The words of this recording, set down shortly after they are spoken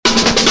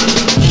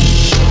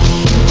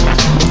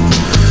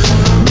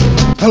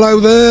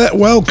Hello there,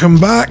 welcome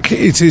back.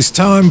 It is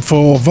time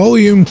for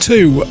Volume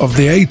 2 of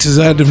the A to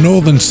Z of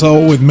Northern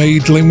Soul with me,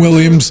 Glyn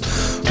Williams,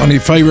 on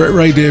your favourite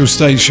radio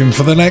station.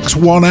 For the next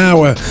 1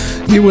 hour,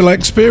 you will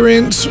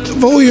experience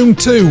Volume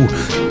 2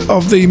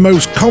 of the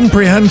most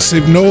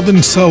comprehensive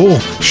Northern Soul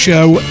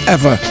show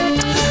ever.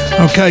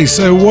 Okay,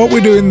 so what we're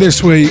doing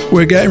this week,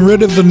 we're getting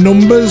rid of the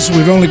numbers.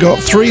 We've only got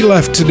 3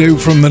 left to do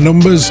from the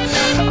numbers,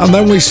 and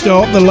then we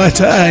start the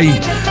letter A,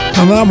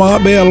 and that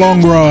might be a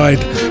long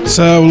ride.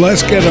 So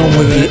let's get on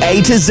with it. The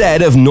A to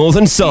Z of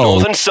Northern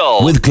Soul,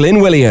 with Glyn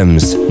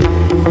Williams.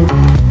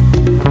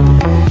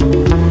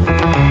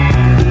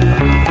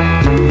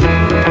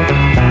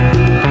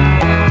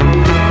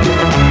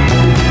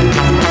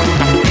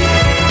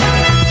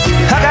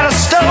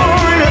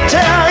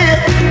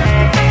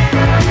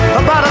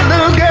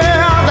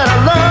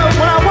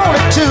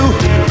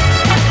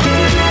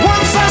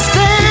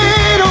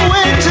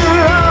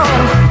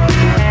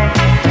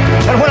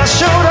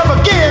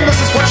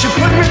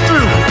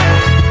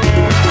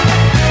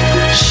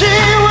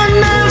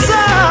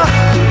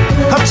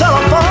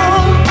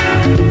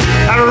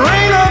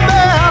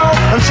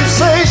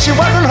 She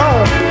wasn't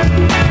home.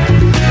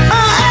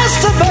 I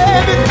asked her,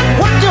 baby,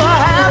 what do I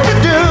have to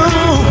do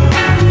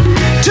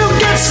to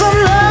get some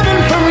loving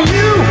from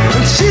you?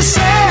 And she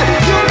said,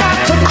 you got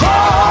to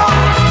crawl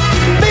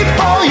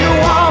before you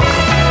walk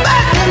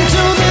back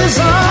into these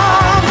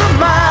arms of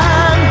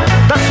mine.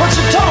 That's what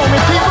she told me,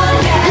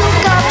 people. You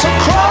got to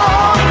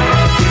crawl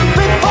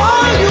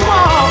before you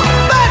walk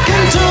back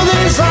into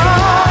these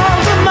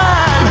arms of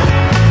mine.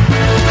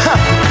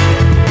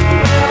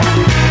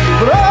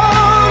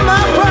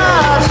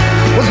 But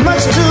was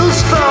much too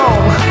strong.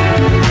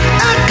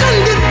 I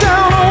couldn't get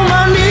down on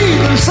my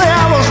knees and say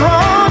I was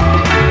wrong,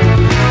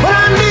 but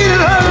I needed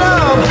her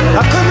love.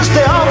 I couldn't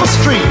stay off the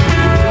street.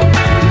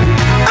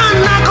 I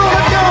knock on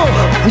the door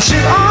and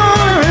she'd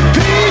only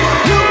repeat,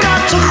 you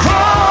got to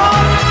crawl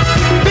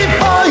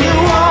before you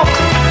walk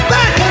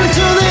back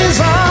into these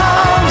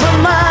arms of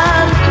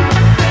mine.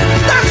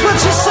 That's what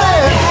she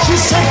said. She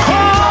said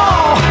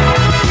crawl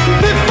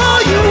before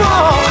you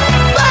walk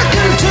back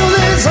into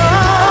these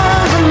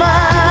arms of mine.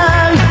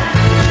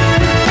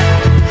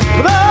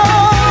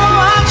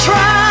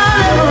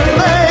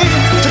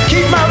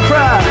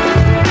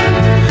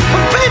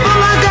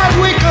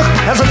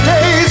 As the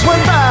days went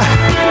by,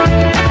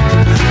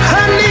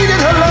 I needed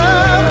her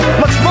love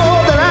much more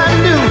than I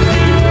knew.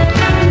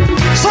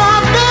 So I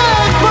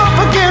begged for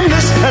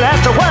forgiveness and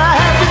asked her what I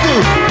had to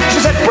do. She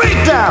said, break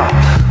down.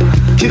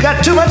 You got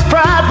too much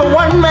pride for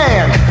one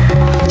man.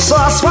 So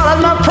I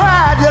swallowed my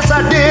pride. Yes,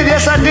 I did.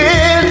 Yes, I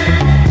did.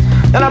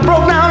 And I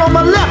broke down on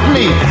my left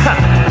knee.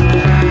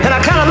 And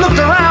I kind of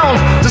looked around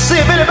to see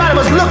if anybody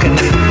was looking.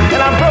 And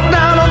I broke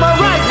down on my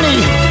right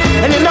knee.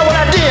 And you know what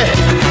I did?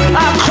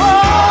 I crawled.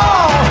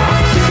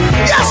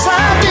 Yes,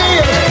 I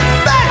did.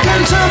 Back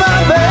into my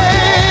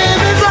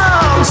baby's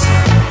arms.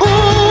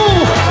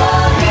 Ooh,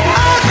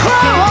 I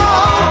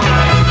crawled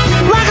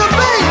like a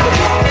baby.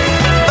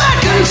 Back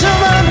into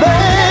my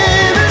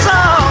baby's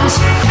arms.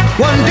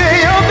 One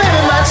day your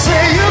baby might say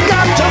you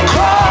got to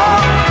crawl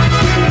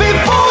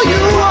before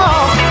you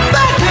walk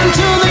back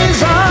into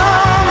these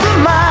arms of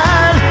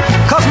mine.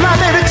 'Cause my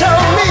baby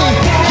told me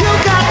you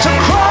got to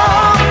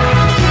crawl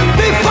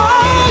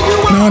before you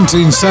walk.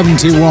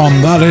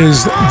 1971, that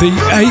is the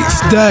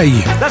 8th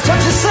day. That's what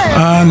you said.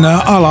 And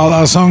I like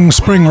that song,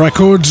 Spring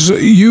Records,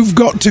 You've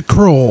Got to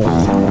Crawl.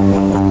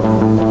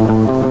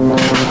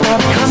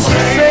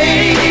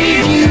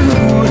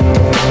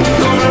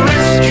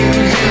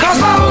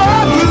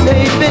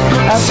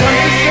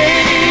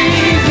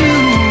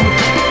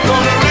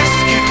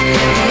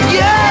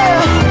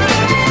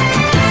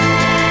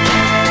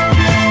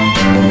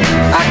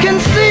 I can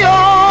see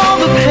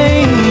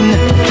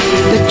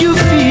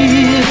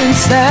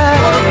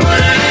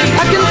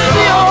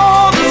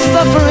all the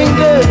suffering,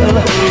 girl,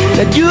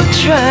 that you're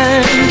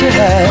trying to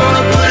hide.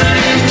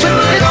 But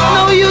it's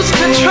no use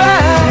to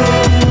try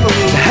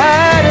to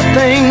hide a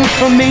thing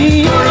from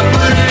me,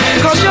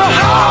 'cause your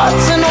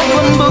heart's an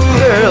open book,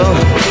 girl,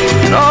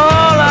 and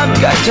all I've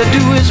got to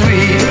do is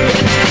read.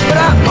 But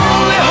I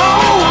only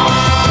hope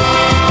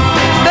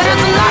that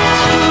it's not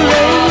too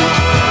late,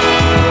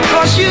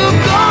 'cause you're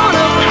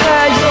gonna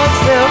cry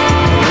yourself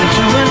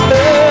into an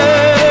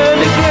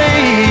early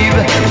grave.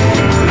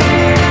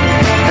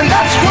 And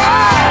that's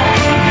why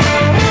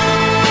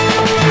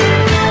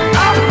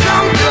I've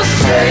come to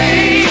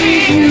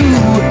save you,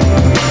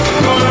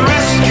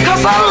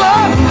 'cause I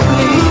love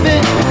you,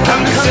 baby. I'm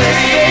come to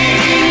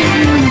save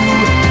you,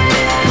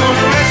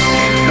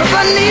 'cause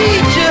I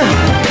need you.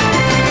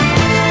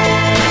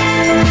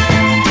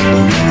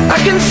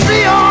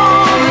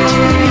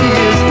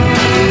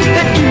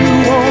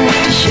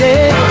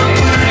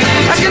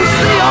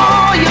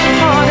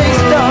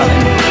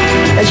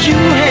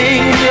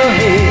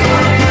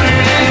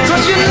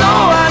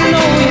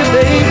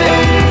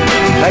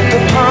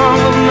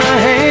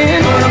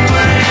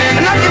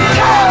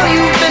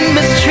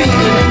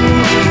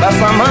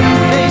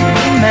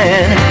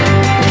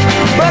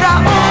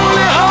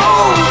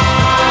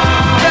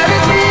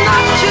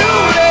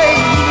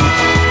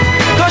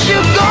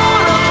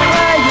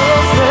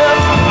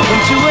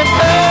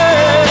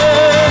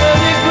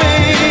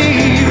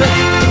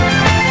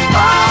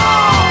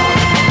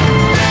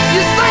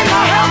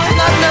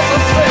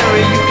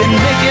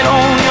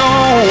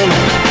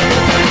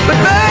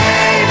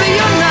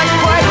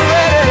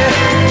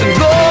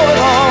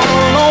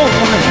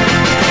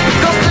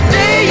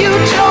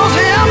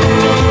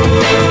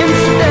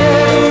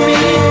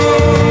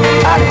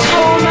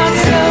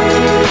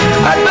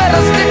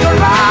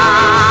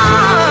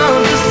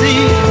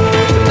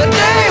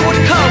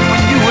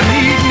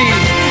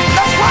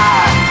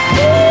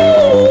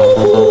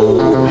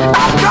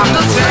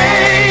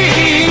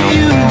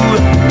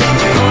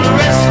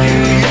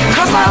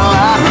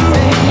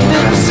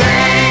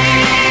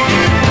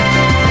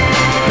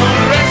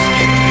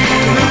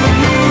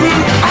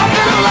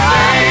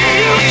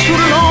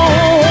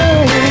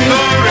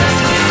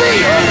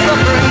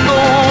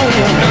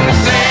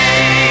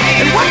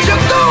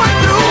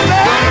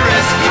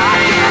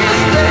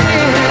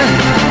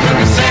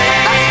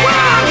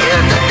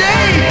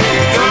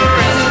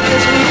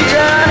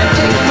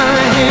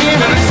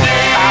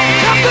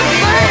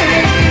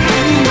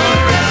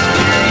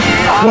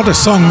 What a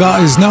song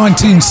that is.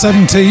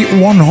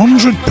 1970,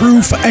 100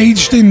 Proof,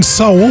 Aged in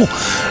Soul,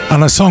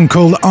 and a song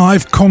called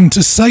I've Come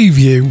to Save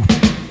You.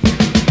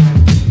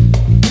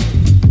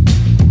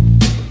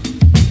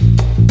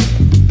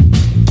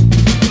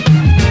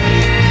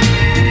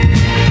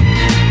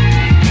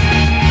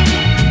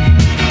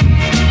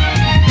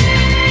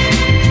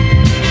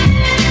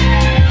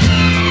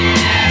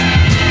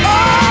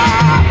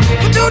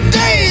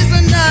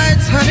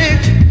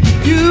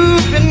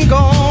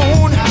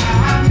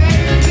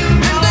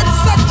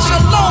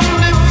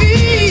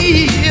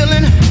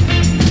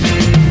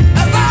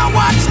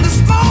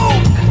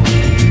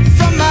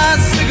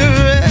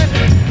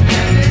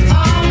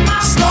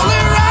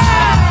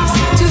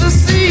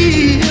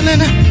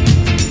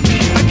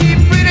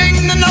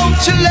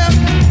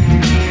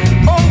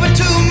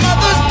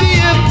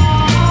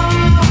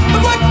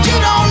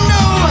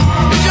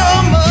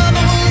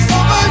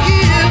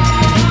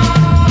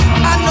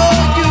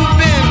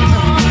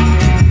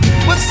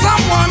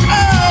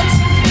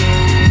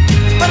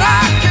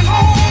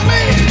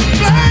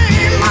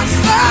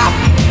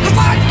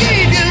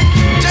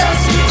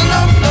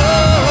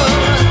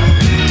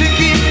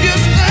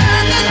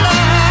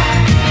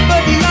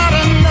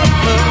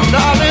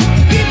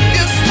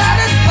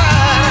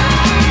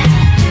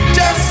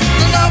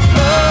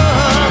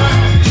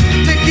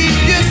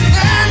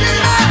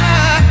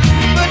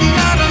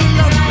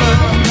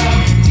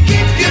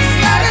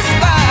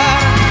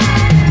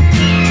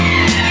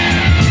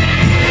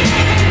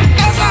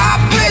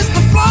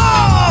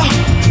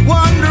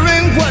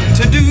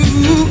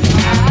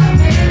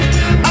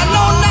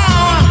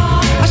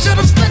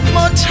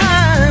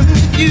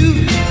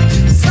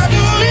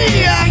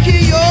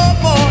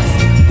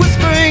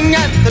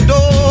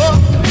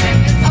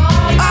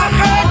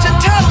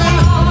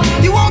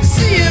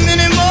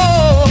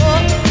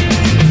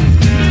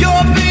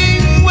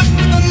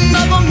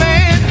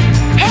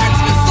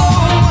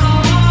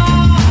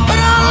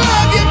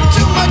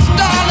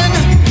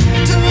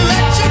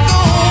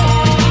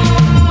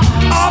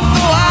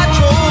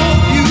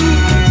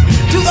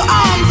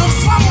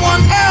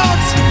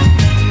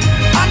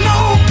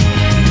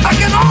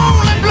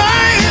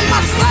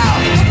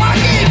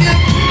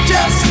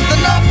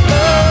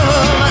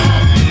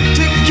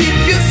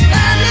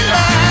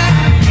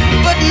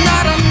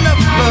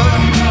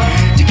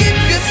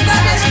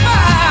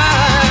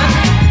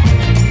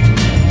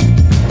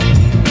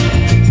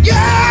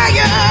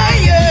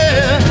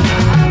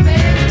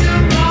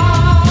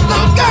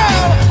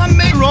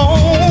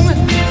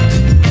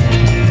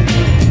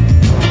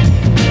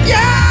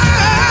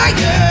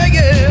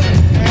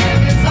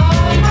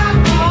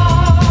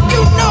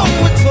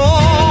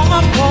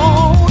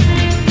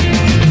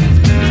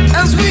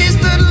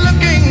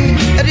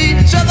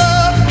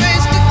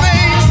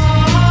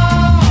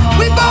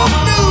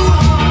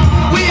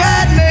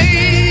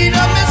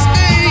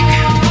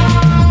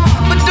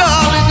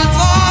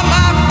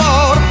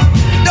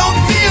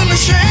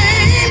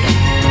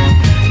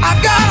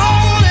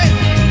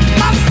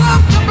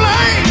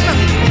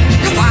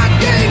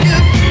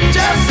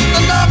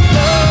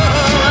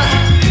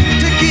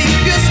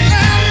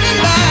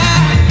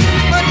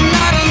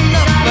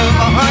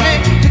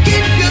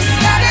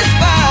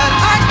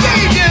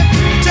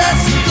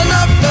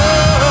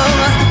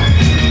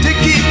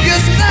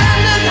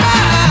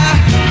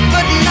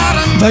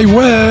 They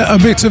were a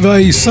bit of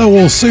a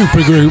soul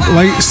supergroup,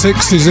 late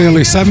 60s,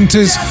 early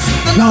 70s.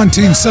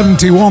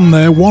 1971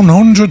 there,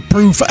 100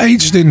 Proof,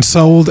 Aged in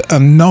Soul,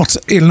 and Not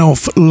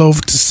Enough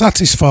Love to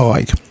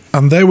Satisfy.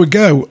 And there we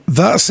go,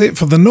 that's it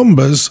for the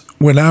numbers.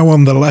 We're now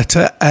on the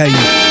letter A.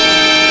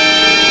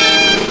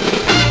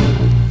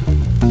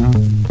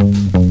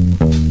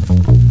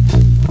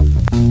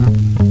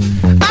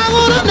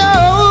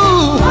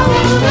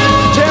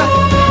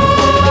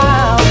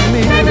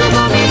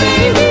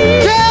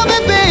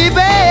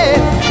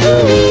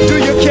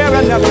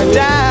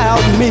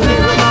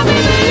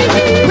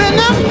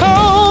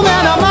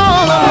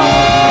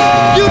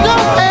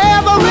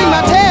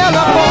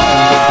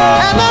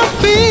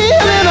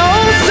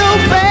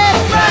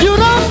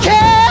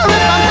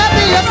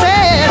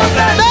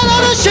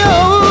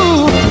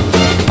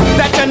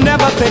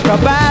 Think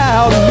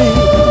about me.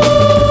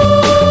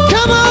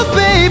 Come on,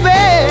 baby.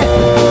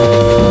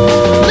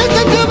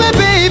 Listen to me,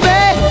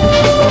 baby.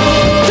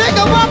 Take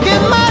a walk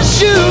in my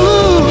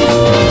shoes,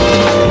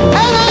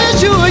 and I'll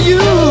assure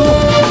you,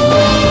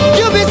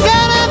 you'll be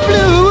sad and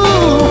blue.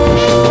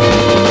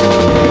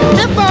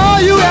 If all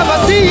you ever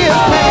see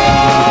is pain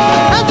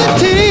and the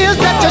tears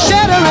that you're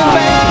shedding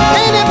back,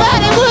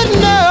 anybody would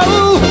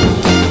know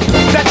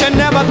that you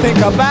never think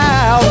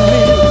about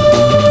me.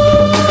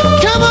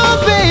 Come on,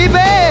 baby.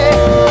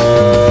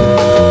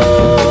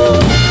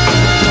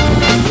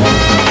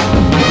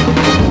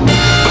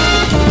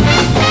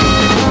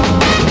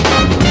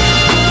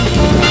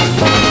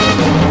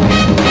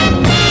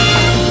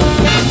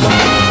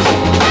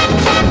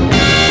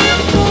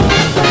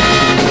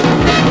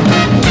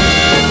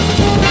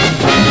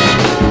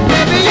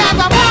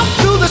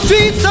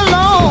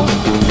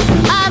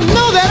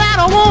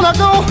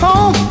 Go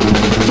home.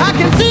 I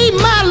can see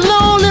my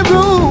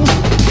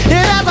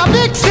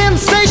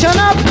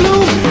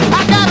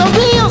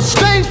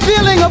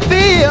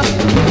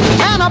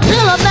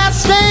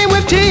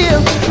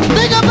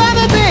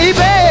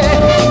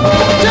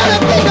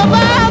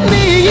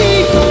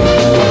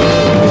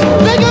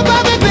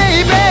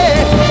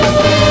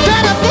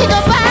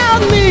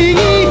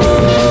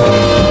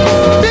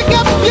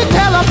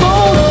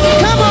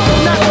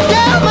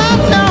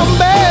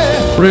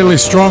Really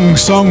strong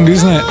song,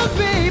 isn't it?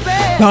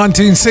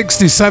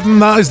 1967,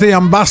 that is the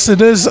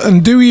Ambassadors,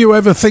 and Do You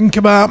Ever Think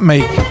About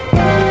Me?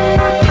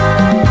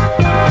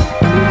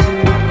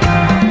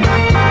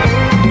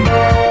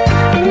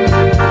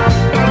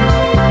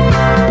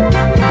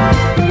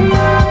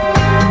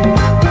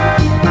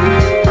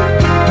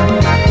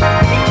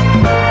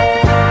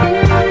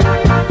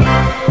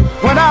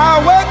 When I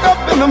wake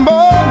up in the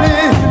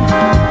morning,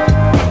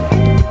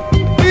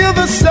 feel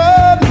the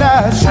sun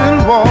nice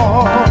and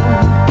warm,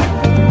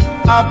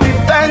 I'll be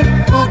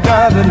thankful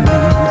God and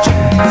new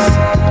chance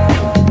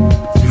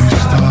to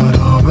start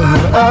over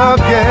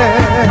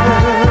again.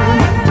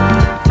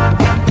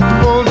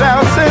 Old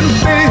doubts and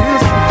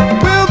fears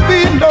will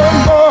be no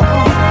more.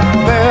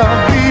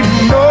 There'll be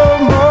no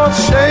more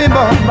shame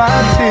on my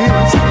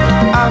tears.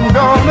 I'm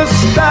gonna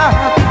stop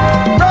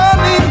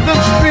running the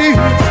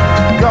streets,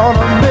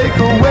 gonna make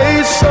a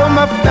way so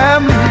my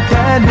family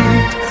can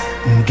eat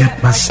and get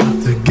myself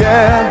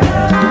together.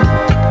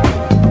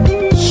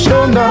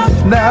 Sure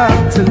enough now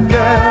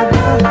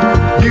together,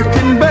 you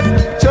can bet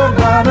your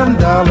bottom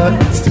dollar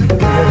it's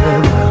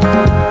together.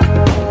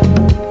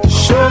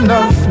 Sure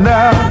enough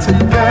now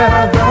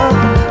together,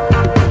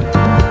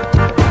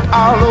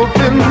 I'll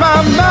open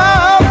my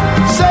mouth,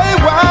 say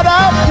what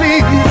I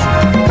please,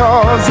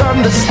 'cause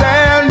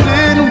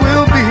understanding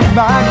will be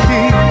my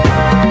key.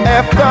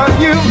 After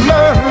you've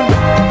learned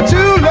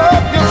to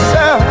love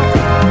yourself,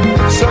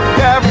 it's a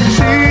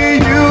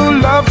guarantee you'll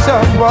love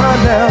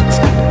someone else.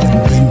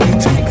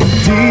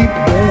 Deep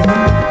breath,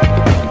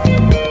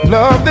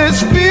 love this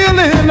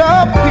feeling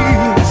of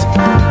peace.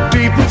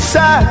 Deep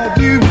inside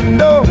you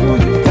know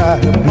you've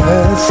got a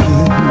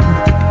blessing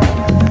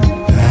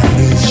that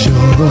is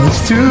yours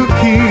to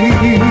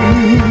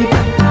keep.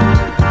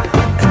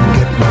 And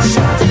get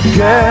myself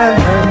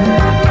together.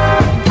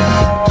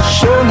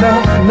 Sure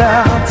enough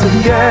now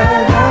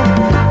together,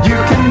 you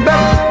can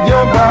bet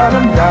your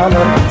bottom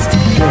dollar it's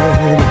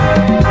together.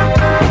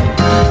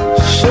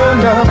 Sure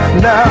enough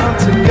now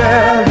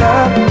together,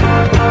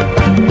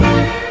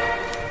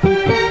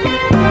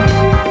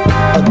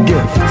 a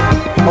gift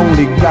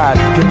only God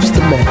gives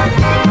to man,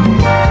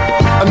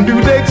 a new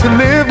day to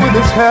live with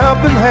his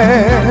helping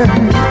hand.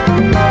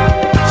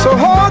 So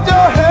hold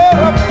your head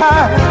up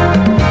high,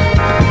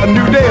 a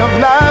new day of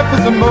life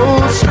is the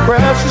most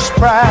precious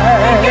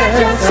prize. Get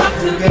yourself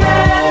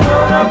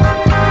together,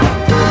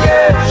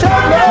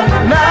 show up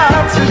now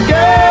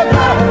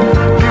together,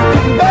 you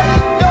can bet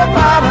your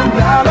bottom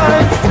dollar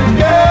it's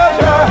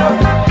together.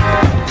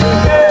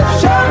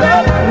 Show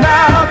up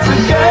now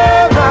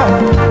together,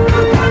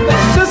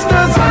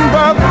 sisters and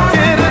brothers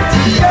get it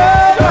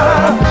together.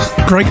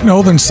 Great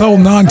Northern Soul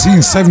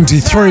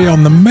 1973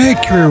 on the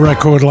Mercury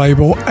record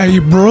label, A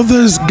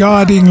Brother's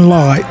Guiding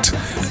Light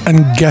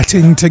and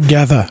Getting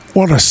Together.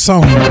 What a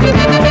song. Come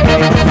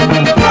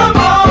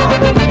on,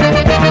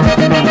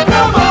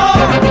 come on,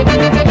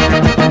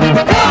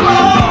 come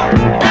on,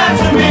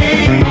 answer me.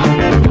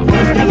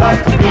 Would you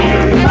like to be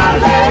my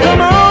lady?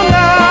 Come on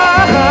now.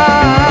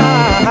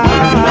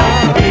 Would you like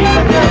to be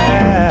my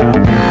girl?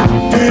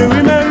 Do you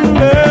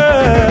remember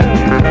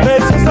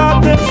places of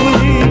the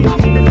sweet?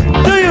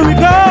 Do you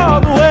recall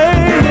the way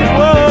it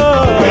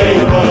was?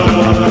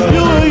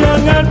 You were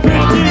young and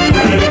pretty,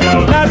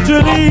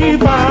 naturally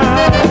fine.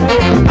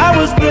 I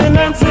was thin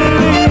and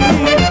silly,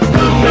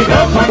 make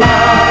up my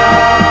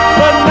mind.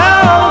 But now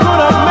I'm a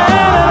grown-up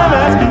man and I'm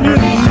asking you,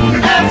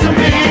 answer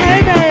me,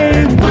 baby,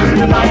 would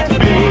you like to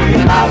be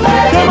my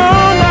lady? Come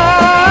on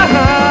now,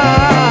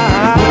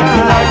 would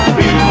you like to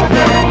be my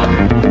girl?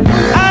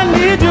 I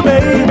need you,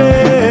 baby,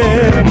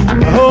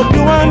 I hope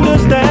you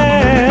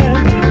understand.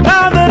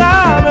 Now that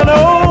I'm an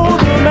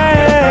older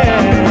man,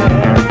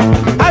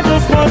 I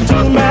just want to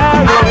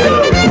marry,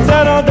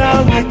 settle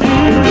down with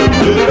you,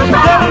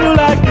 tell you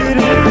like it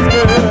is,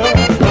 girl.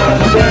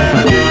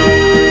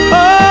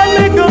 Oh,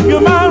 make up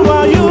your mind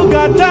while you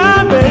got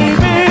time,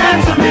 baby.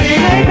 Answer me,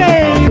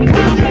 baby.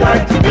 Would you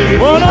like to be?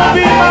 Wanna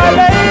be my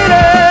lady?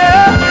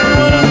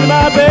 Wanna be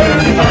my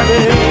baby?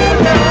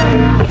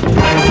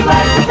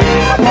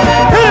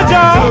 Hit it,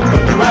 y'all. Look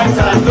on the right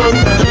side, look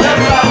on the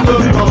left side,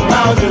 look on the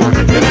mountain.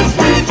 It is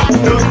sweet.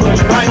 Look on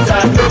the right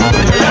side, look on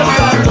the left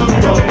side, look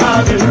on the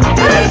mountain.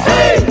 It is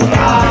sweet.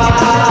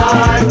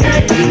 I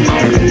can't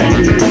believe it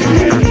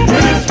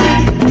is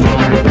sweet.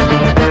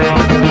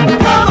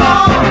 Come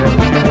on,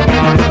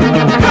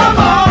 come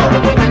on,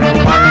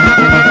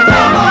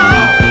 come on,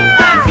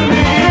 answer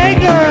me, hey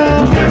girl.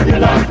 Would you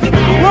like to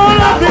be?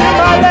 Wanna be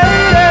my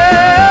lady?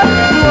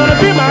 You wanna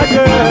be my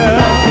girl?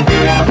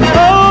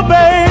 Oh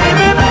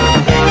baby,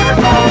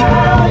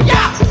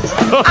 yeah,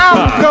 I'm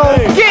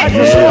gonna get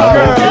you,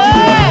 girl.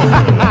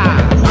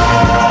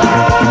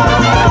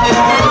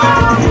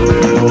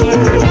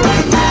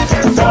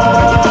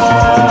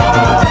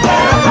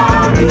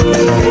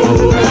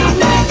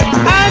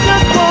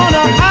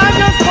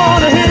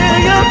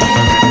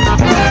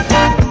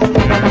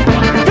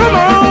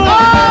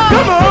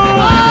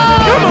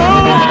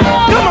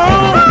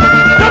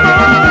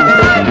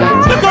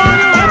 Look on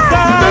the left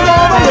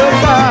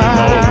side.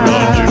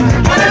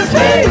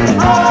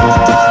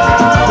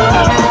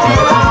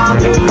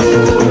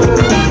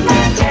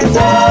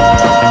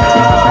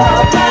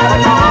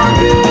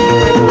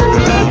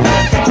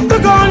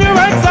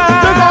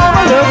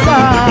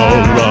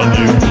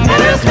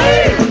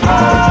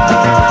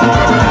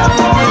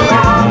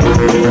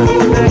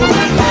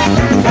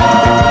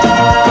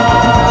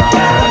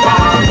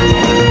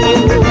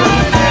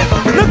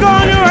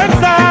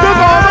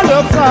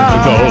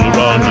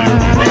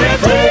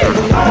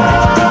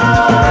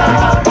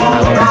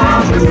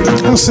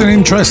 an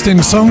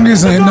interesting song,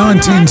 isn't it?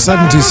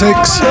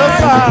 1976.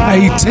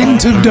 A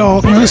Tint of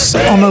Darkness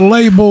on a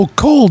label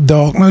called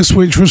Darkness,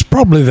 which was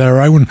probably their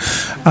own,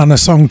 and a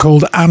song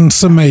called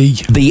Answer Me.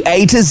 The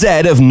A to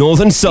Z of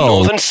Northern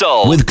Soul,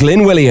 with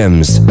Glyn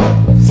Williams.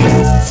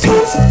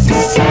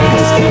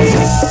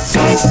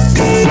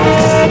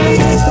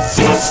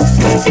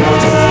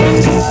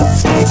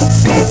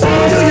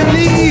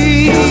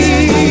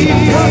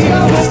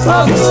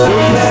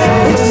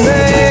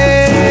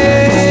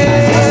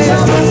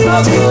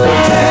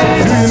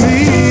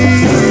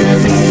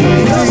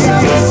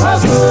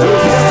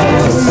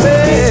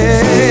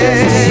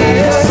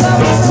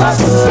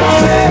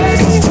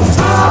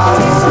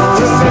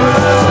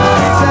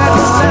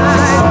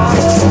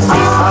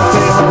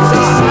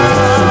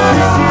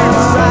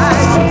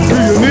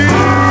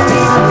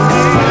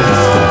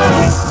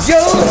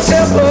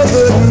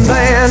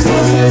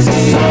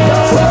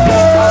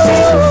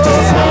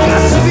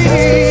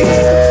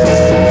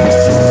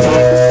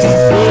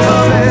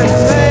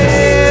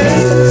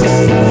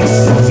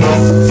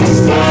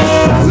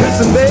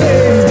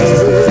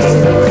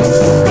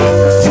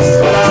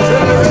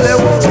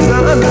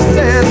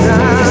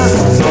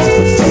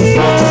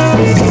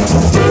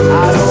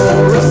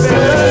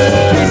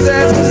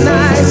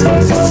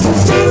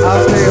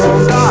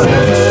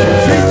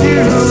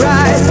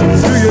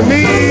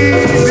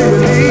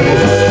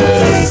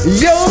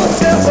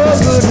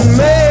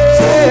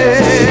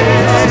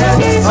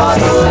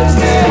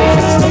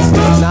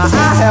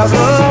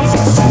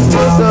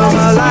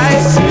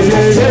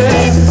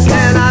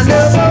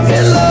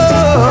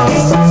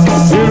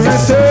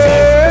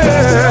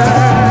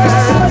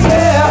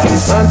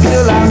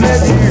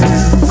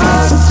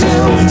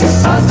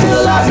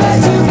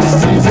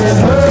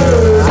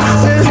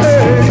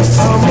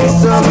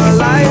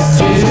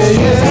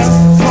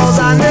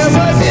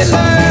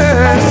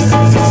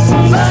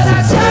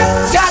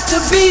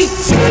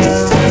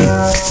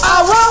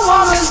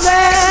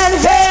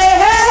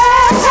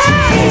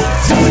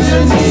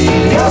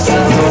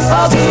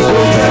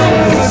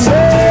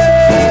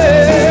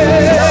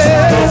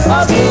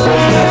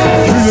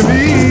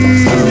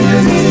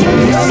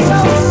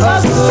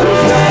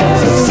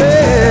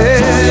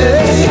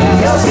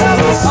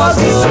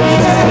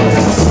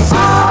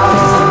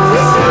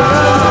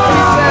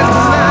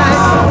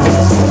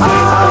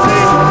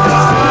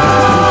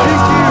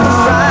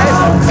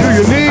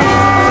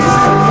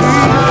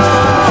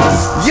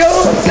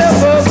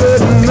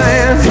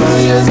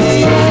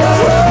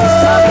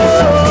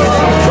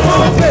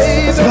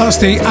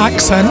 The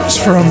Accents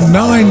from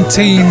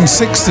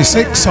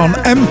 1966 on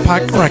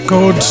Impact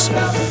Records.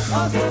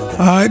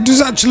 It does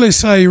actually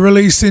say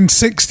released in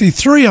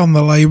 63 on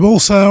the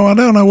label, so I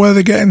don't know where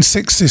they're getting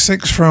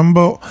 66 from,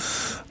 but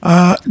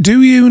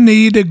Do You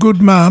Need a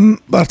Good Man?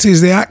 That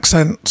is the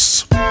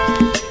Accents.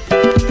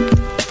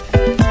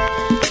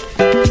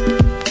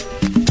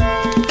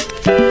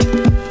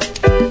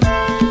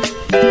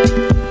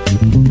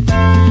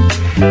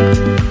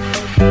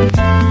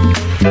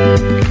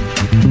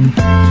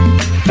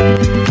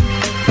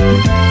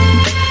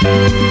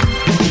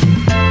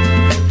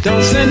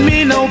 Don't send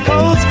me no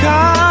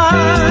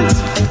postcards.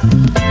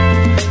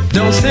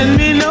 Don't send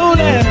me no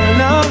letter,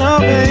 no,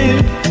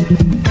 babe.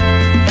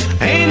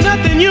 Ain't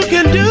nothing you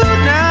can do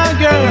now,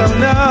 girl,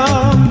 no,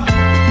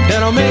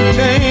 that'll make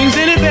things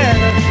any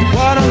better.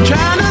 What I'm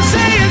trying to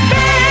say is,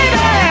 baby,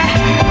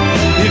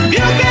 if you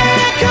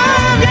can't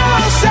come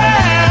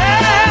yourself,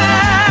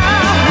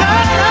 no,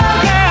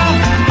 girl,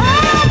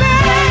 oh,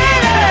 baby,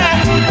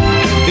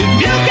 if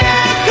you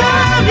can't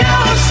come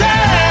yourself,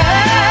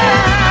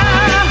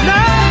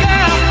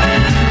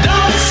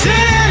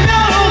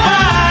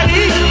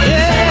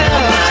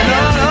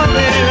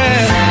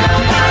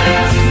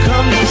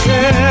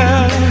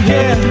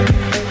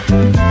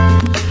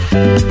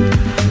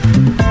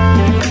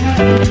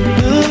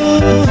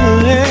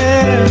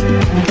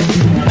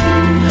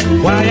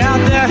 while out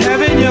there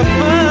having your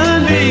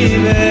fun,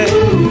 baby,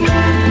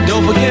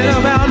 don't forget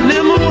about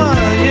number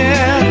one,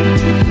 yeah.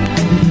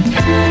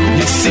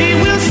 You see,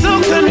 we're so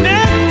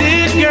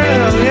connected,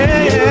 girl,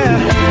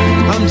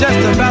 yeah. I'm just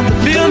about to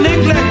feel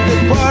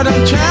neglected. What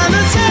I'm trying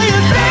to say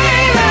is,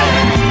 baby,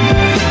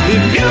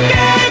 if you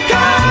can't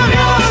calm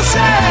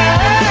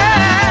yourself,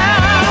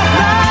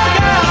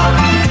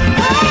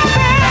 oh,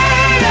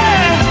 baby,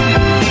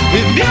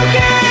 if you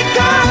can't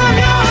calm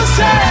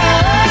yourself,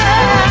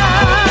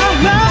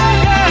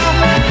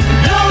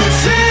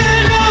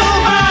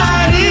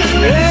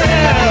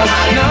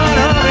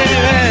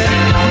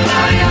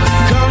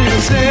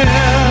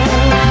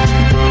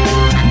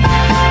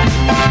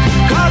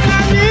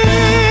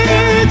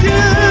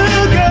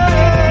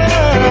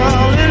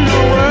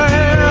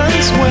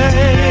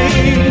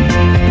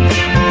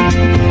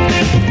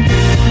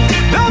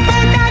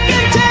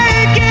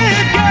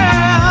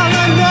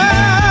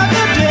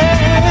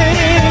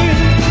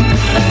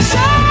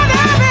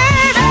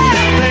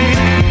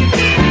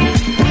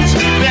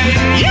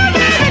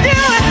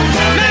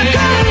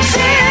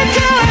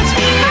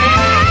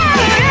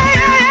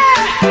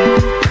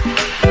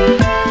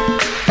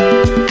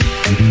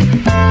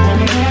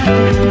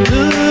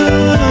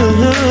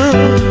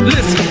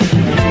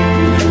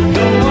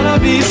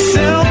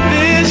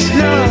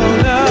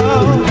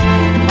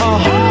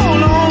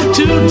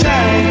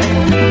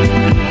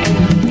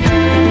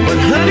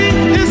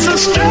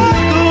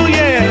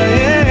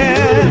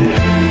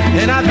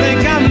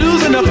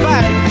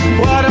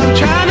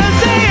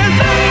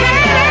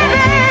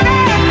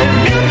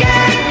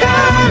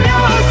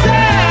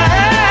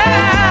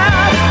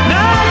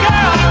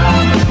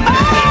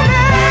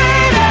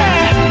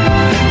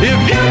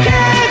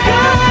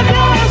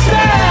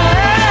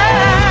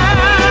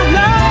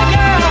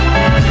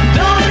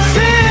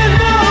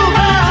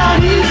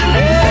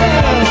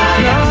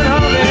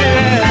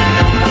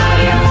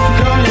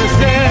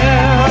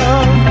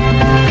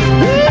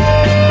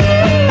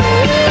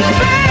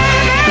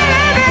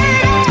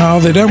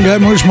 they don't get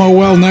much more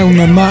well known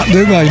than that,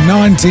 do they?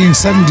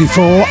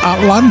 1974,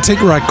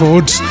 Atlantic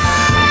Records,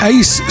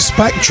 Ace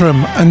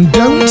Spectrum, and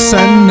Don't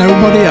Send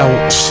Nobody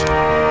Else.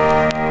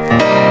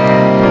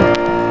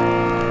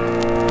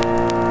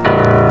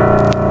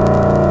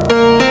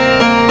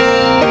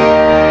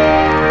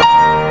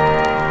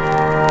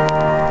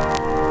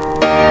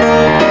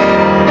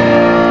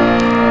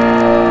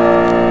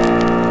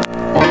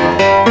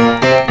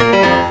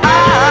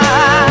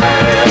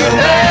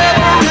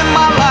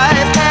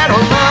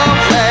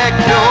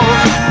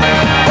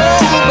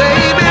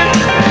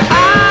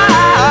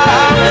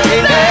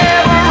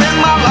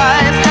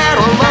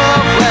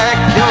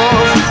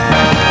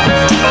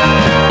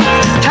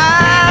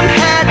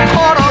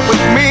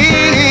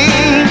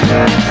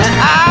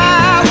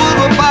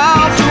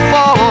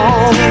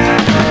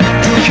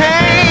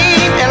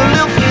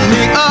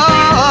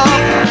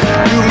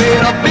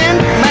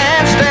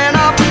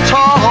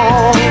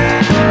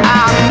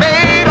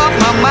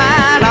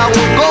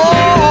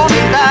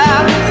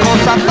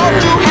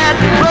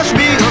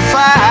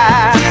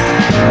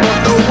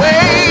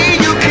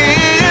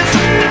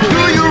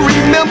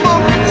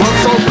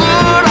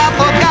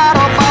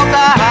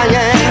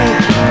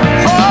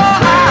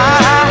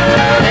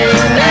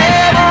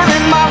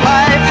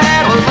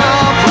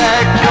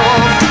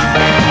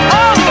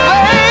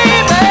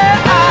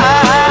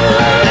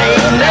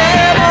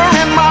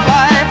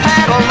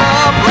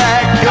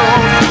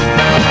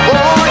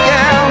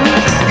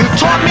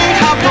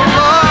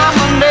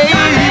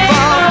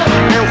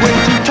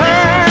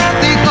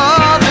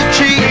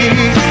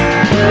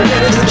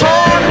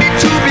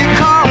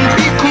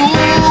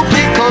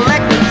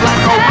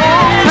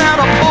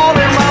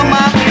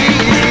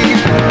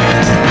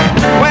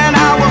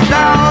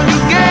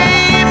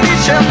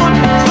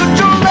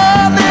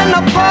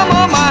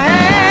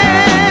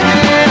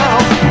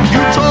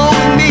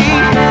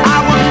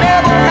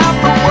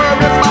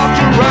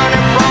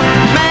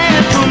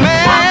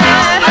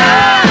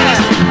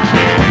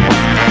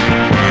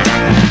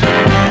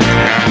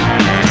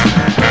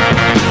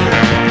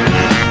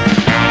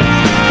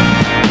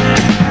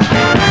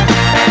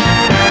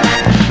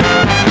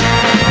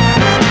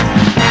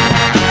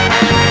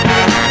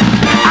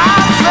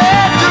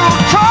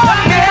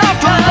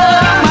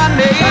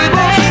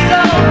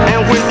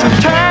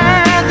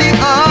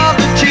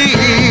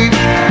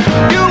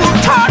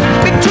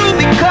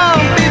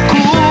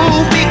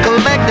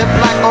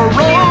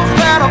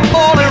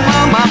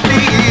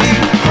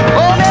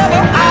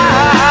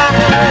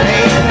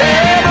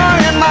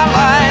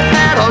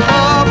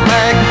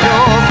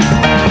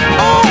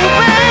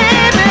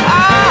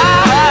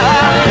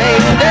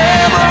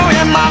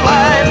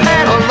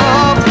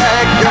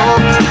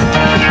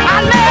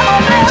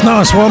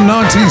 Nice one,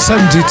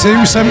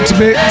 1972, seemed a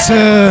bit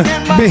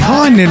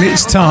behind in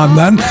its time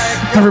then.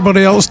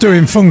 Everybody else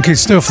doing funky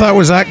stuff. That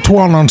was Act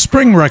 1 on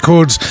Spring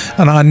Records,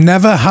 and I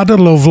Never Had a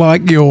Love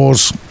Like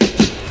Yours.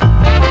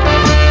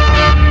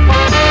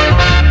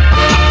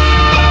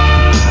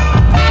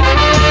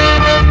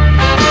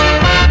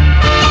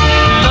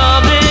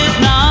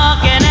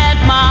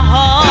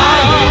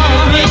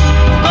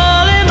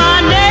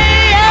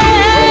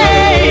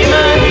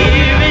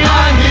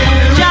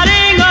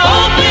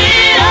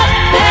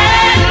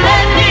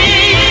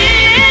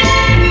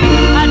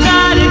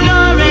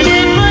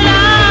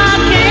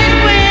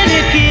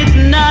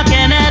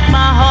 Knocking at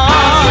my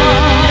heart,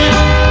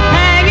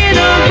 hanging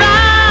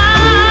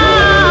around.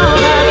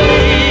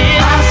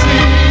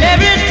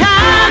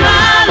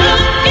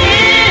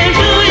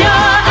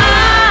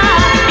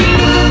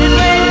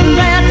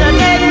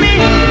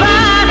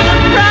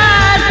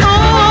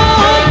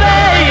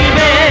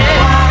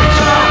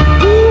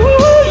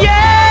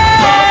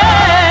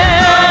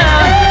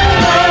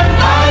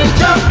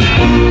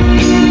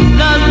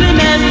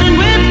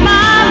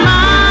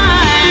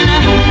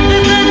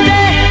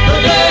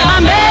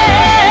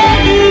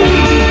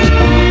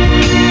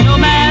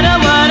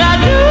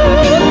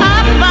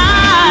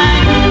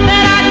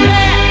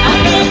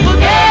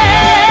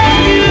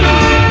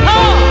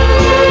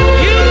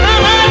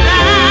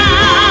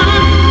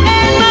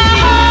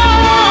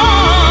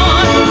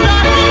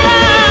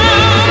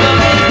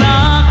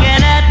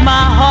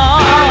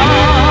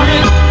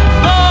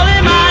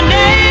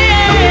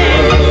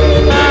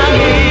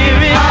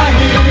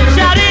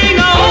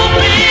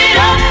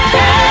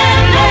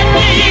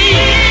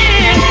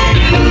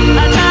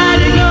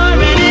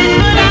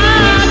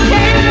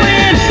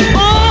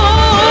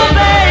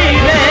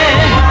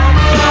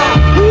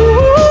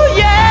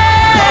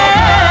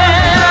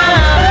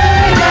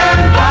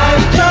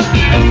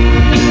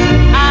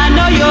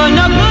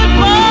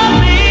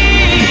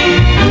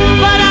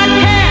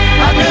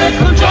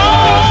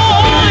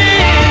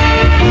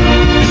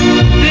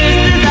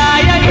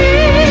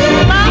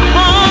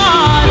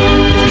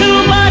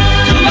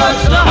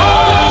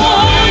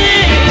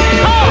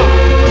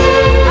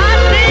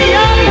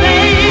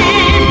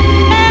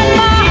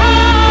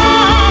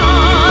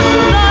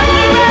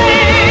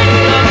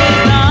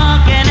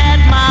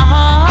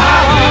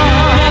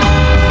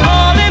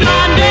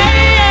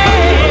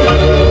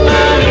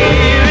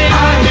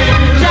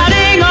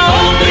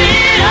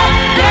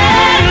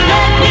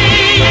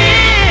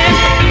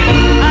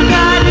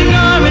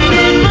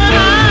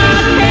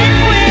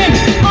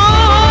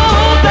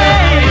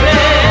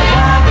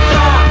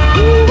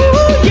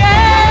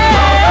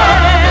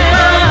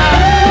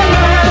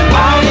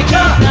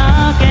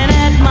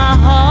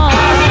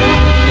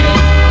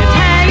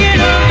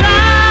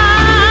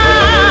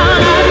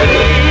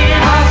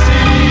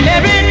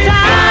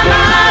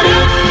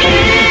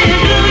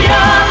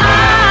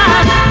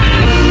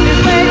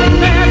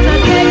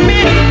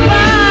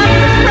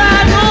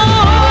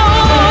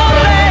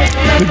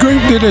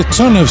 did a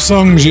ton of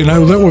songs, you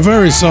know, that were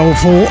very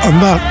soulful,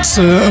 and that's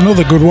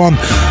another good one.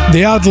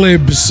 The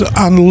Ad-Libs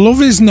and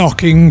Love Is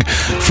Knocking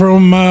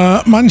from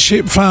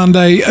Manship found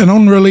an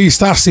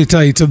unreleased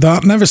acetate of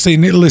that. Never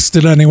seen it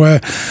listed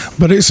anywhere,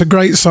 but it's a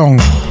great song.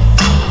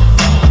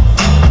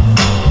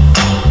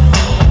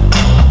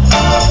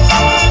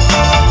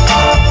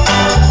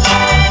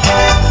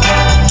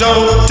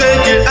 Don't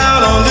take it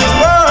out on this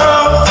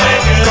world,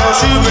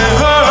 'cause you've been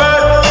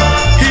hurt.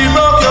 He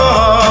broke your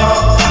heart.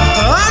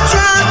 I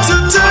tried to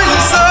tell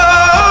you so.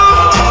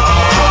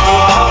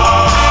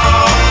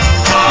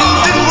 You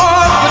didn't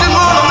want to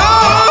know.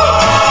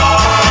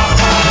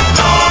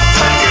 Don't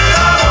take it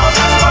out on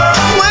this world.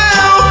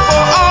 Well,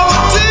 for all the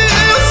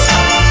tears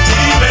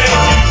he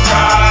made you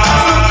cry.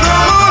 So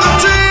come on and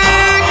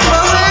take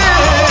my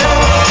hand,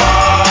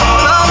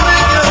 and I'll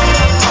make you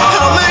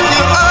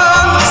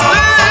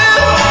understand.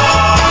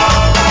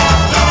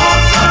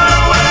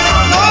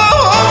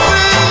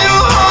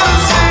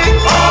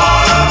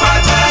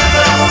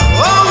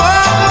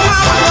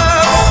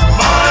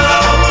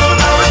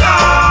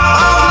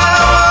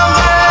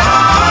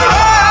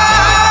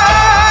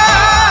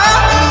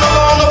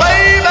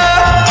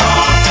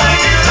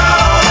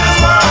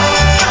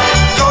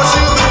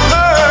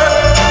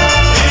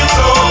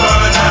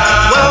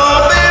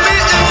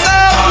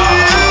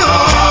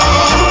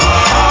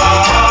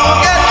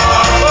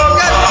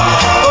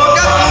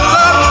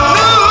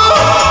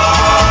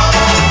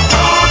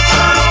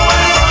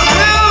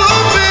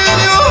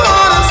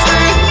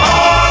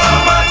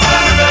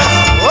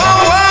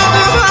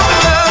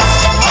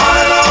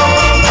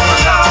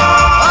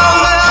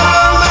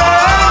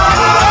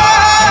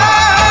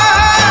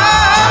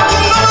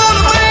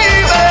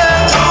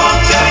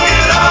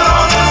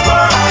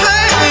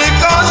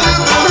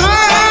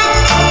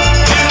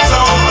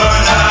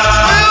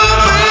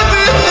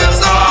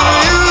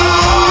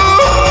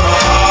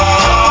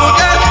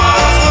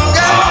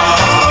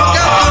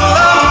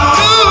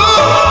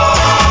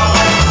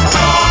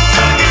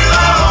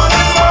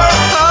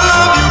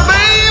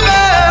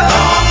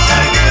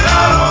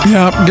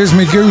 Yeah, gives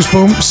me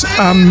goosebumps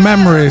and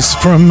memories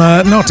from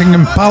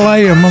Nottingham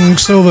Palais,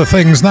 amongst other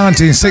things,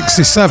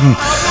 1967.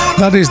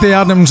 That is the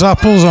Adam's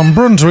Apples on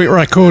Brunswick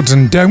Records,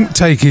 and Don't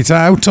Take It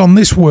Out on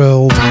This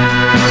World.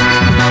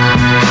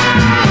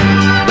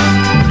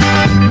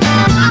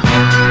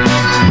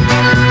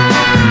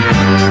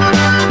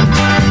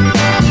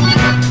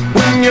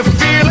 When you're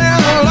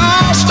feeling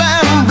lost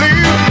and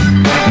blue,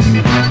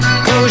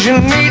 'cause you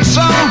need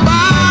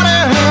somebody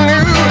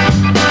new,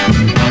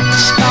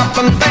 stop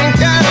and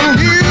think and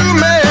you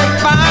may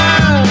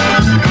find,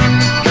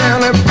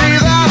 can it be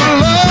that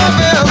love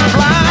is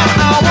blind?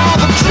 I want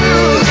the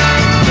truth,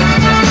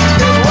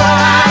 is what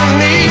I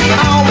need.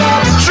 I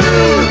want the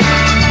truth,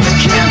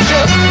 can't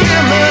you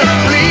hear me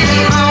please?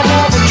 I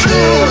want the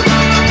truth,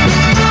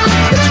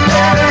 it's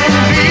better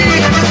than me.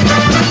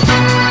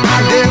 I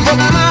gave up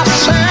my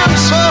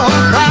sense of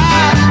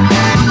pride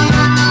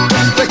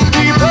to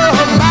keep her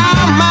by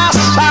my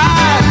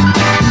side.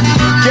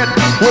 Get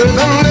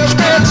within this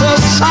great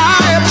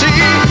society,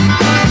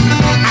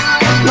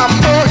 now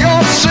for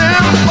your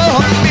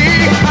sympathy,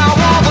 I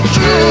want the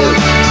truth.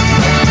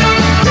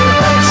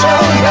 It's so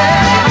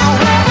bad, I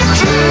want the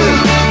truth.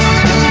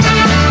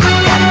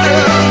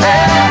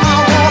 I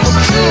want the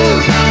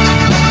truth.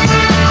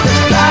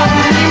 It's got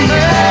me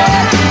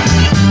mad.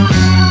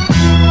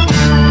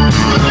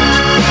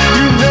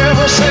 You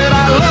never said I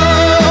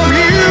love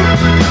you,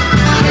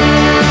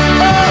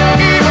 or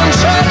even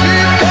said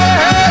you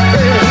care.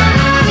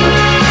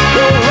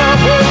 Your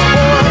love was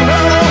for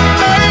another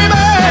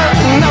baby,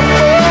 not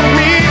for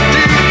me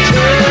to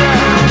share.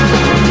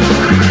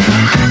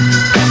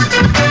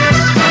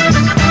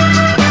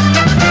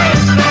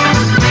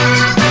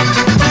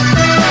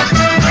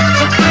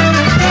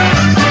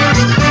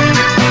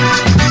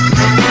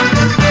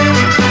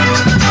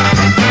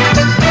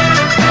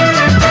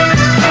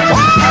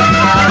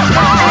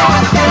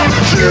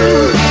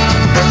 Truth,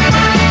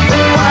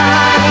 what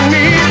I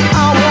need,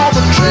 I want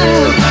the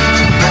truth.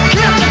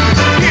 Can't you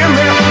hear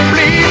me,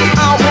 please?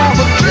 I want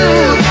the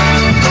truth.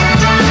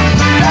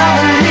 Tell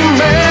me,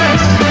 man,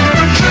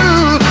 the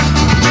truth.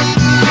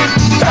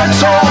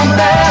 That's all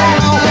that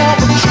I want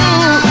the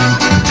truth.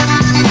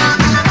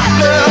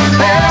 The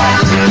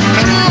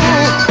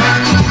truth.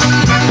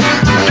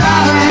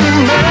 Tell me,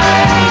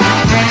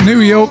 man.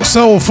 New York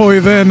Soul for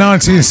you there,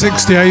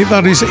 1968.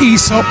 That is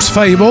Aesop's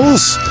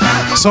Fables.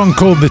 A song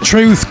called The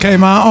Truth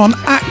came out on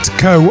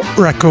Actco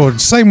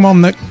Records, same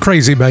one that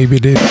Crazy Baby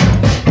did.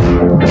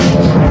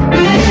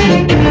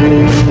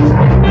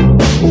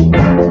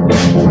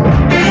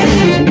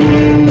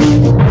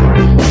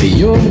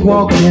 You're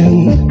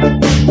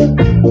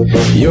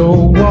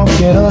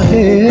walking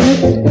ahead,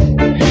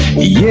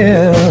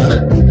 yeah,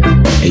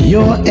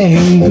 you're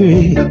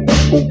angry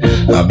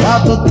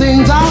about the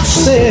things I've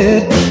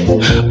said,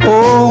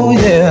 oh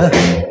yeah,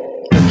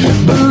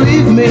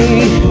 believe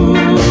me,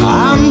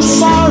 I'm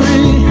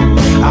sorry,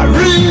 I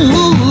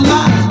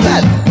realize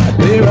that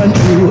they're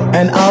untrue.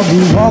 And I'll be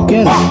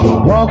walking till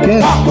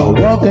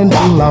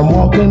I'm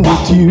walking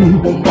with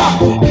you.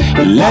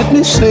 Let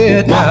me say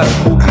it now.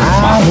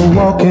 I'm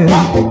walking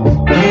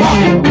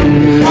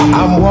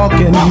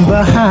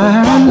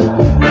behind,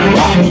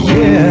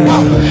 yeah,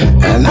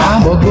 and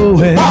I'm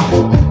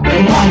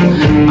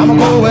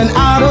going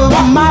out of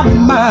my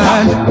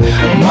mind.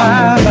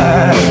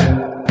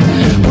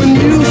 When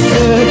you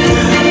said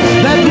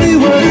that we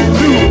were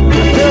through,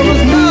 there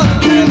was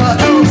nothing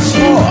else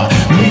for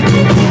me to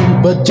do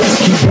but just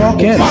keep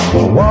walking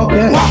till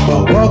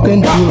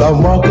I'm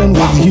walking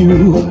with you.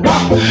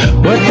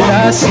 What did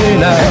I say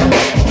now?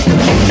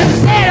 You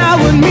said I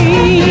was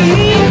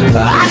mean.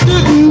 I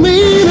didn't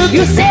mean it.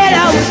 You said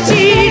I was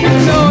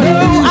cheating. No,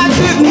 I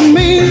didn't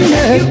mean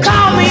it. You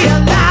called me a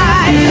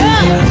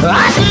liar.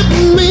 I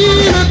didn't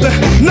mean it.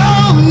 No,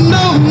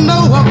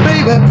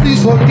 baby,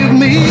 please forgive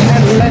me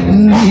and let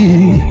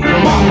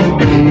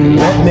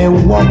me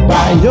walk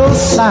by your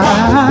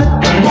side.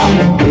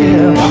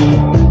 Yeah,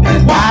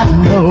 and I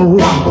know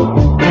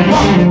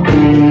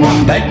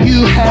that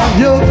you have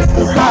your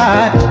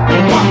pride.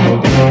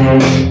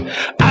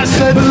 I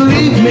said,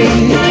 believe me,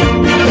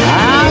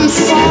 I'm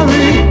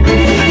sorry.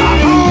 I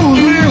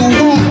only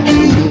want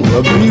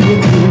to be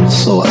with you.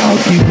 So I'll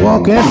keep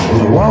walking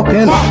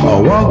till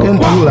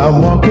I'm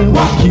walking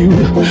with you.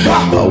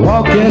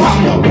 Walking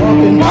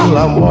till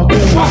I'm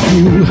walking with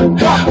you.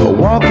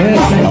 Walking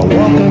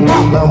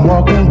till I'm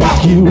walking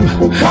with you.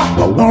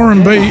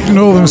 R&B,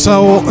 Northern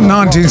Soul,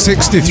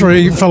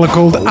 1963, a fella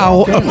called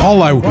Al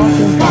Apollo.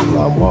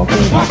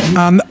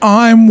 And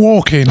I'm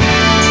walking.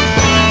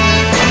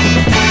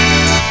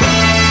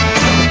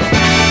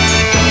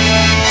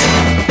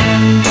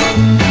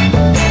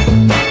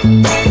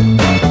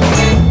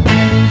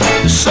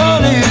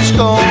 Sun is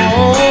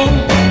gone,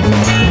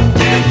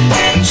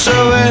 so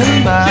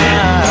am I.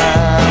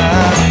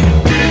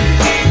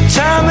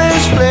 Time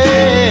is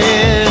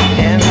fled,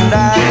 and I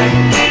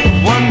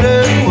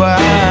wonder why.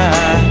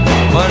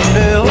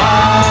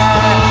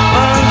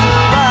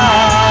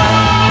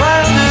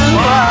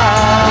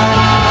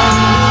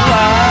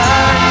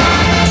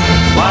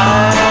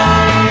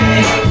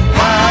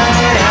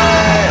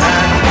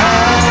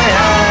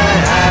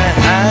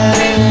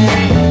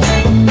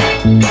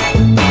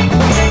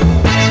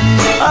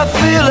 I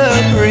feel a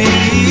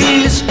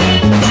breeze,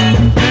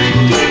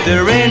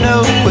 there ain't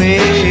no way.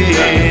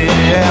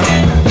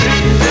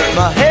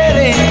 My head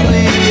ain't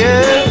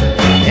clear,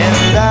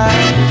 and I'm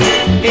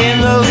in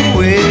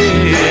nowhere,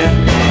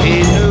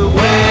 ain't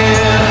nowhere,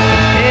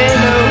 ain't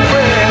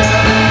nowhere,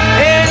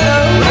 ain't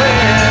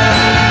nowhere,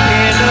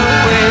 ain't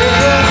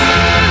nowhere.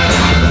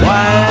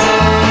 Why?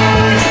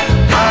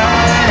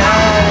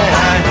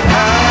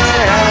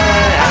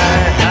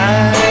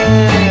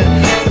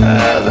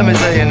 Let me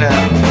tell you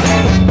now.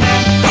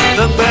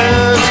 The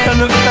birds and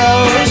the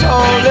flowers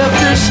all left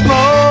this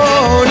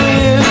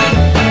morning.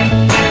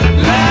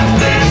 Left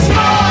this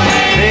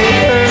morning. They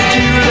heard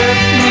you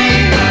left me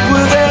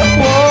without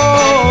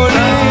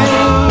warning.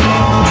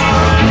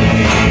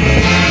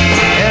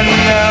 And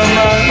now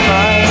my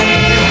mind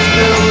is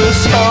filled with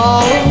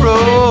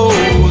sorrow.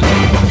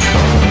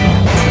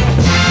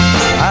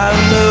 I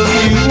know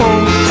you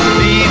won't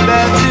be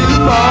back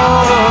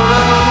tomorrow.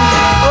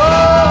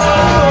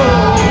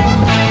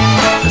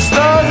 The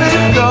stars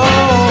are gone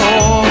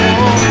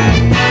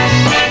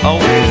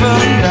away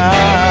from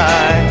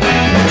night.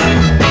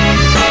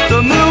 The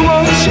moon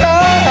won't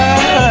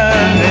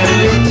shine,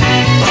 and it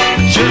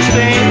just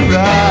ain't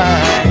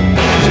right.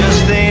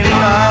 Just ain't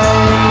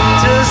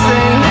right. Just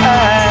ain't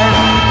right.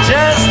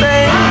 Just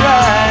ain't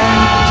right.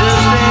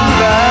 Just ain't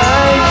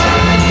right.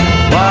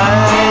 Why?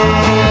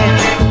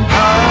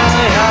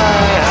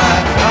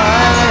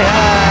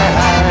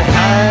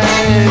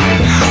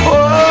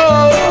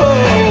 Oh,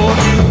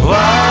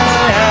 why?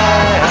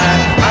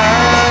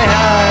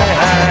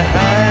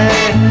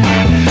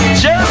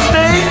 Just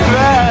ain't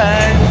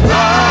right.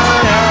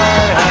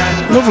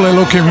 Lovely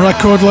looking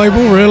record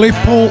label, really.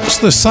 Pulse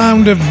the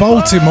sound of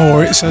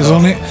Baltimore, it says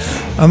on it.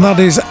 And that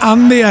is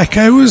Andy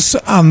Echoes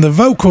and the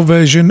vocal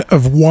version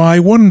of Why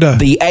Wonder.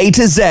 The A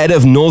to Z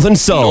of Northern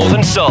Soul,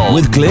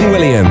 with Glyn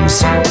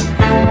Williams.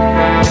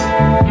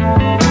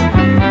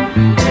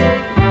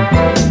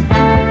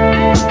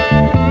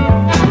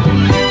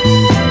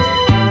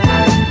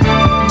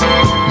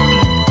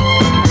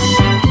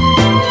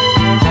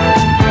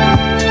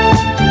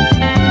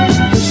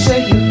 You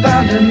say you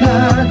found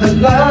another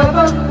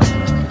lover.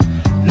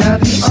 Now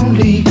the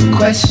only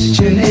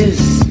question is,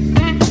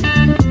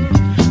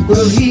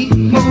 will he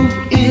move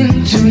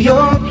into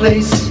your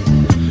place,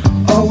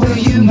 or will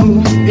you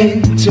move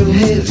into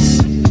his?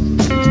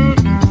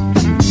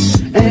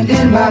 And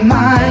in my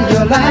mind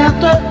your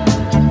laughter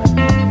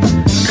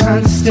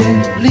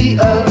constantly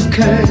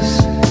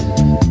occurs,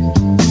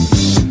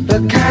 the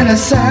kind of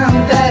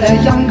sound that a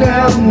young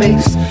girl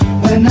makes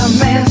when a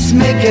man's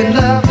making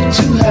love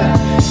to her,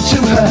 to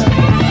her.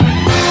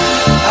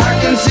 I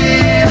can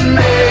see him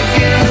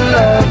making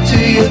love to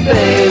you,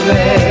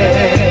 baby,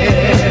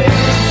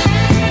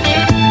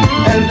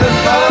 and the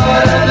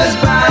thought of his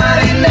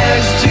body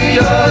next to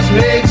yours yours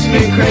makes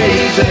me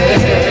crazy.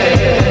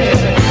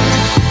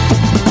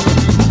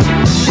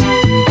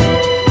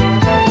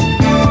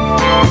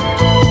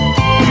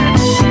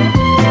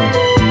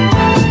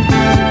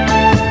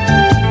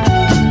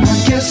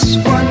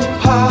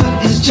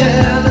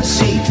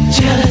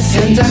 Jealousy,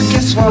 and I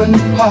guess one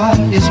part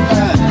is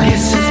pride.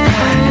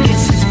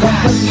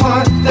 The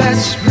part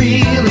that's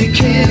really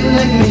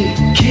killing me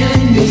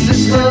is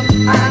this love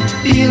I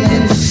feel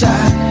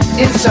inside.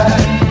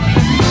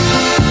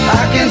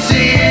 I can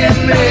see it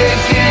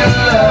making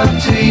love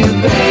to you,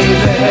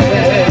 baby.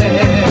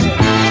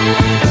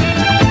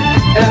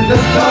 And the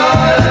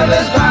thought of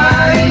us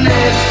lying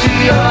next to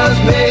yours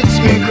makes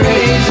me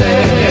crazy.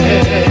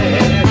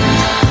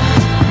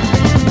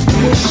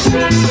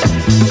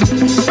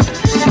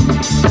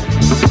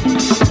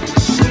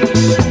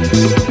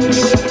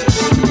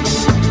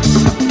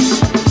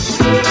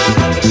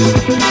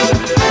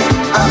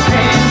 I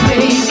can't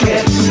make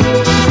it.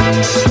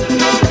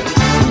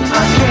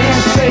 I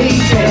can't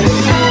take it.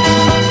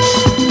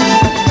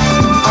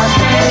 I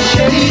can't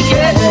shake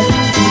it.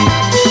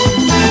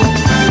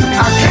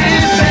 I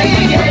can't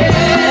make it.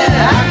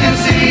 I can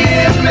see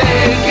it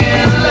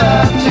making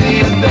love to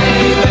you,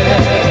 baby.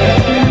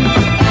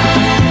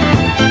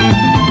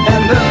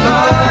 And the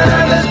thought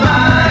of his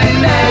mind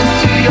next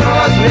to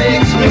yours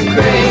makes me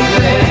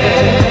crazy.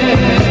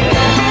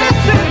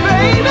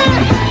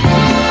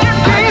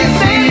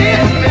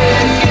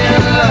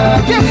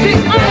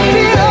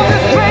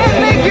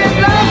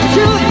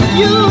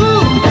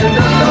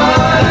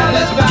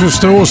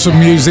 Just awesome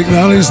music,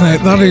 that, isn't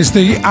it? That is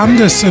the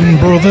Anderson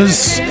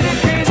Brothers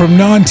from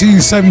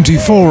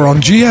 1974 on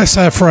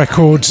GSF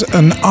Records,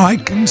 and I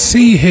Can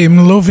See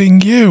Him Loving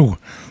You.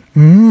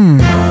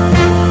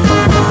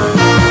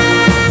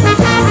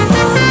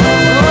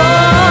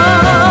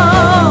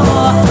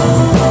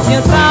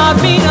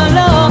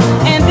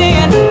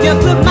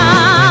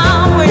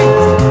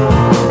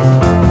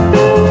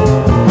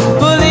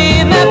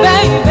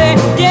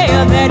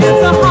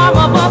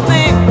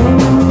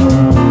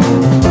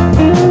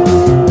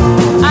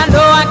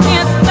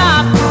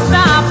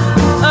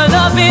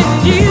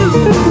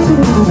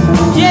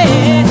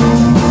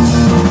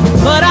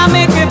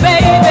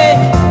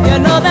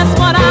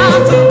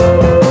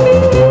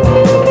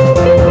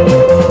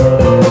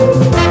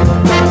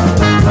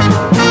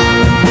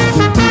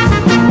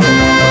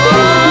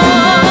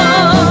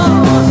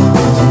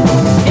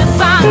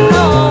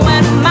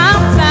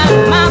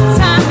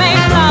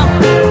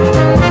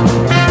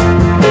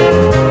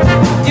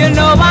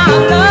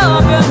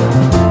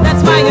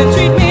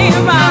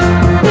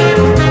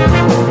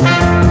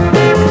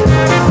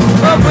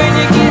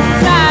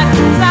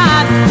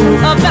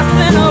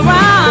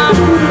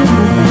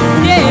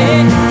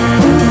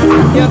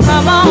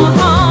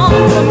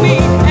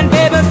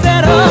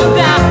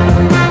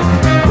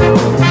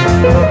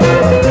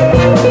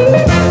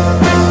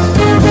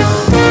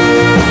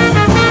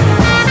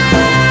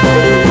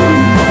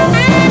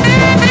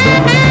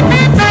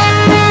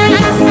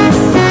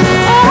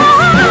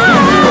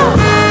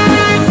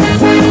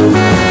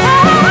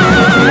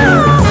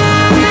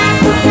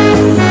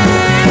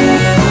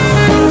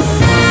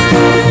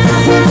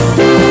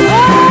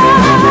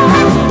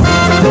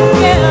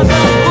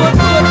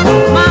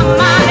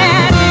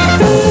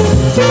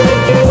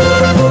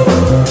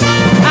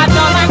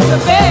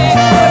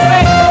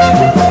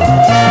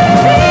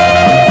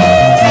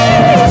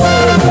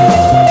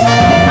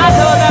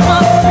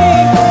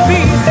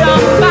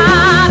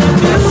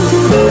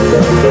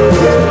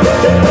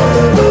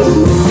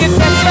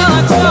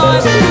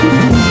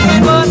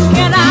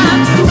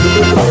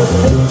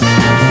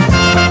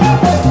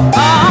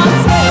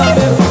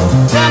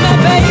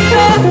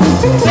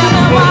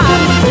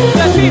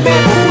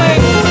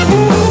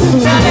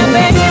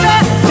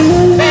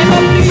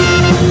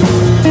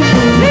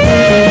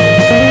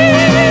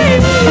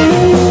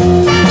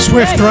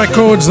 Swift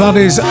Records, that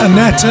is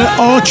Annetta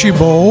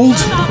Archibald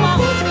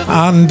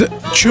and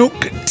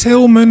Chuck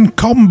Tillman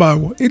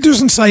combo. It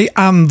doesn't say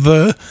and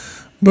the,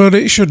 but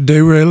it should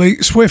do really.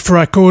 Swift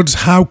Records,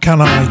 How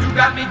Can I? You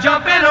got me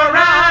jumping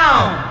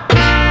around.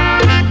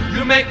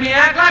 You make me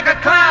act like a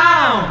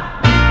clown.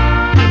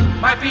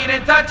 My feet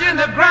ain't touching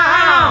the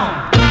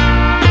ground.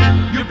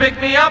 You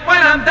pick me up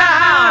when I'm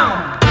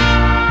down.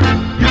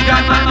 You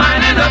got my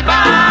mind in a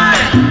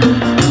bind.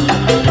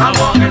 I'm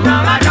walking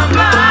around like I'm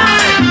blind.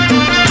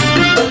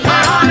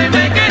 My heart ain't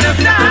making a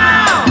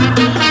sound.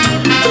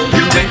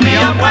 You pick me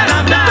up when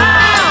I'm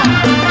down.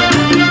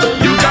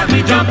 You got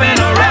me jumping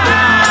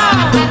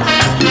around.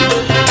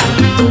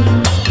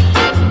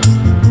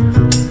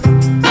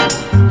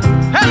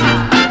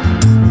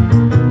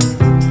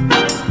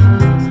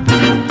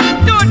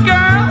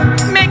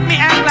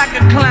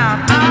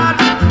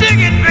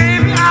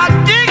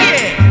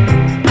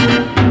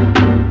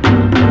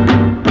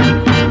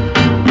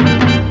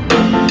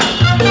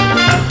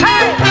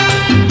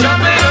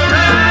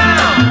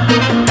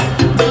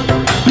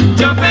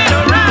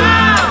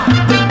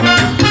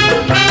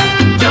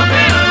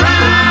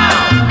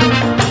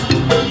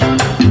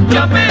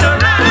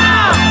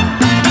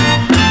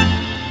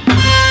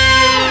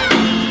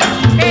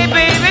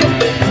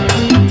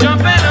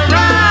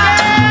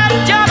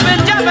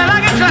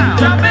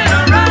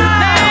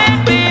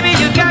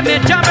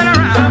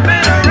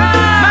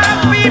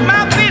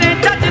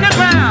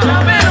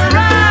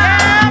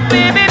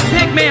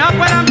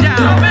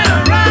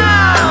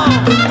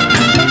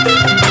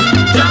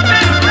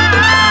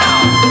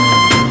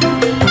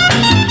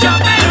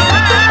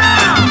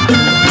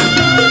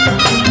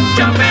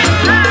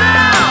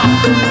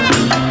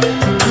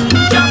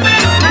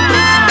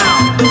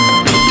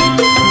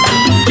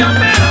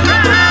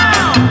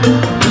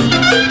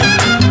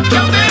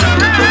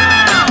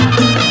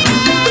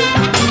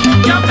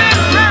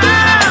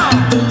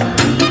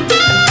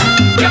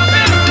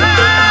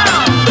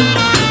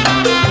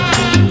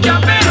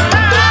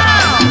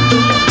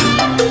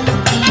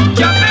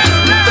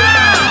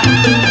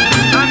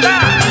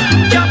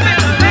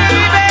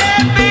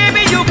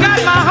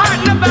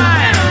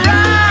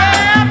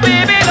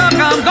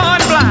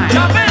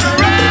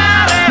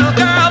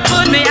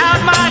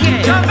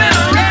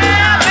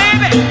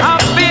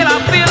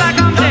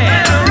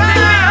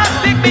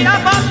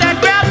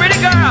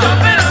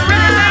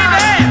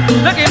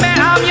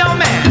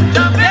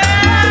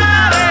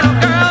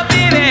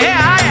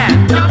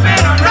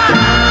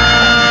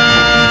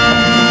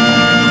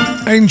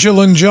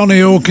 Angel and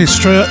Johnny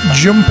Orchestra,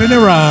 Jumping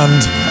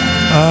Around,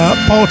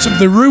 part of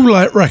the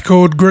Roulette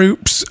record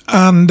groups,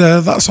 and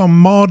that's on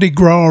Mardi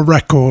Gras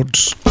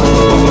Records.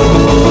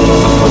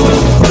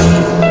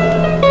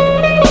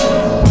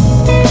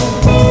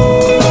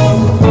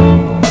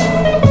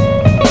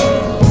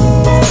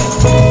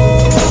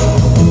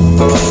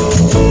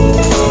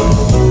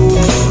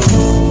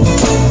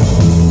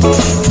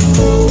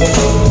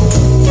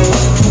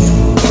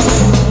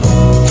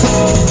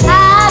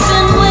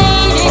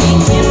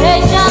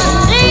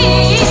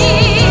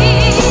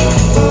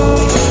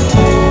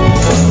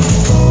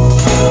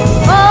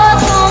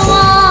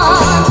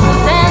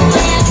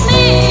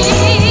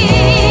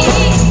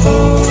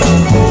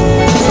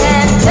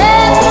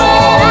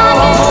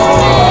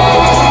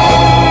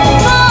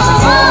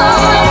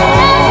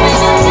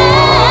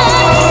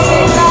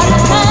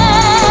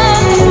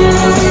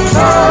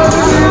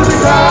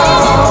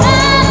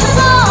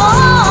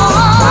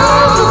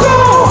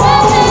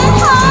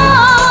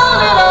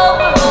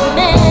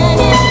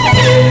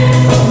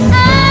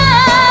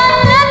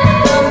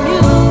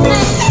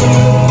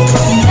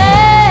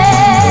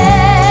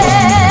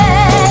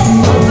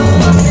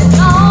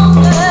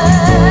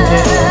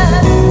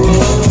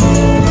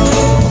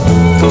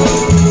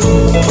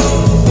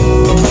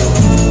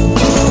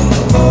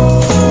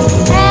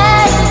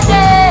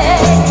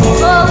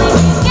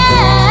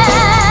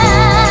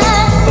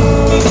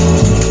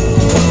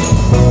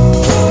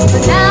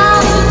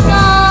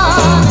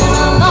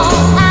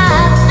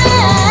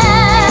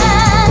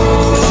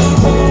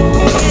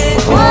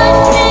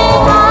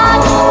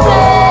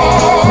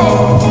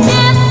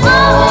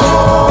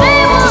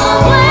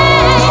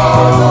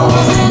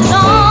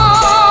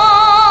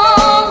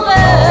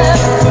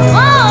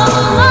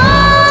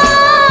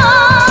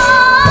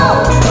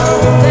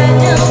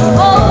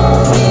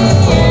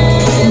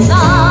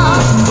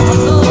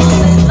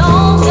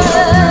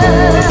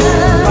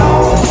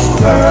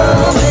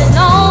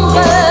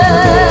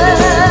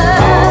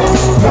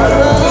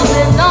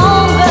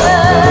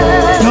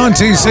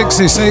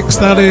 '66,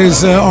 that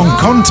is on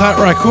Contact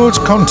Records,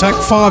 Contact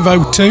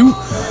 502,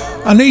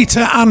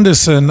 Anita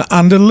Anderson,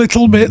 and A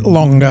Little Bit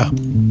Longer.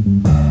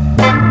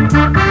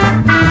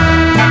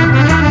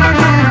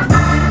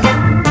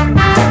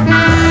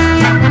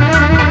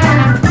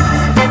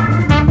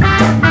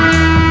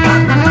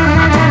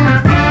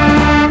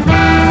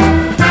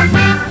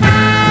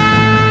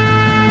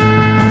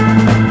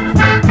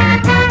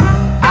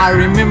 I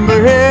remember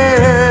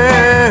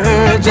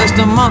her just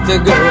a month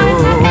ago,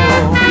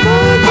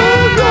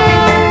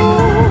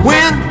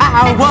 when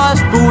I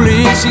was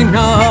foolish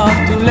enough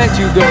to let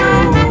you go.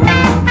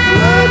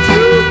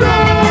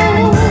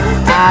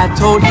 I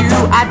told you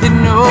I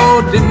didn't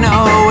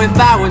know if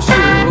I was sure.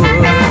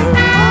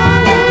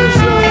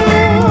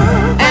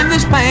 And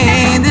this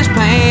pain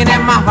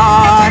in my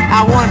heart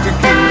I want to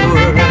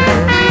cure.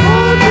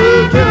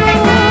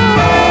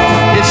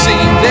 It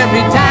seems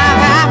every time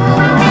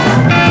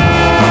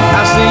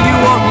I see you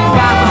walking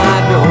by my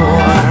door,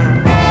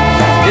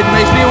 it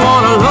makes me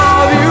want to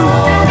love you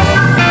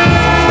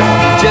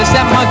just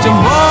that much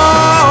more.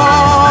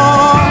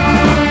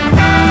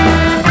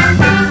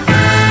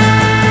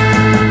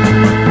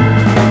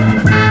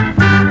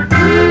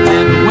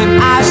 And when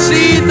I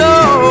see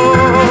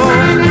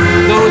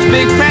those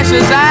big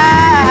precious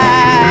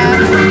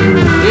eyes,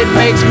 it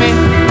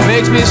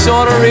makes me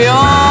sort of realize,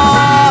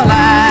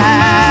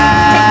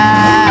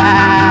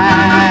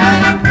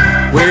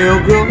 well,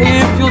 girl,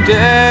 if you'll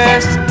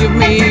just give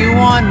me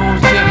one more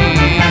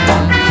chance,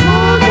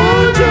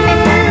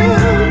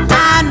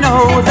 I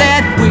know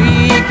that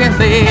we can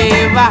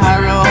save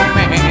our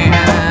romance.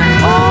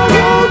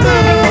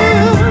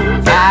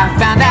 I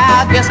found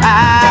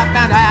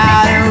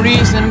out in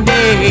recent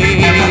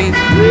days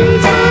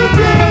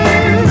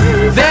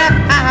that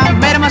I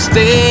made a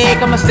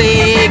mistake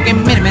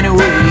in many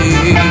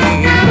ways.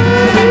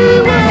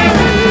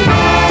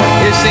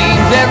 It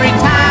seems every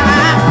time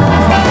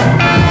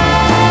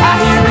I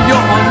hear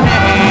your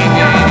name,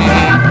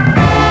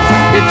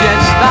 it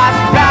just starts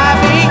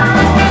driving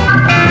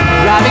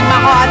my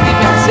heart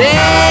deep insane.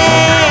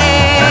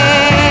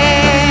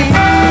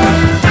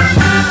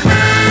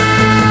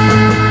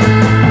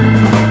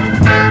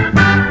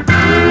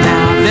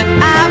 Now that I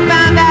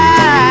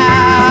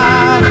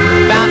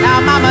found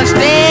out my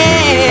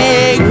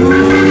mistake,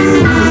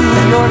 ooh,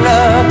 your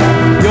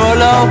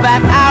love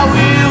that I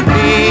will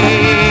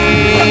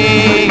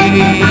take.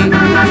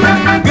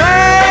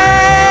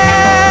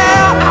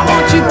 Girl, I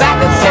want you back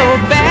so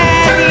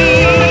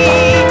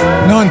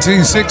badly.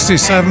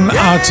 1967,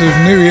 out of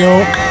New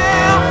York.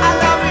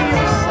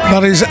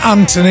 That is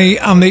Anthony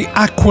and the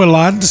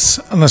Aqualads,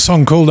 and a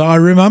song called I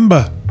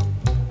Remember.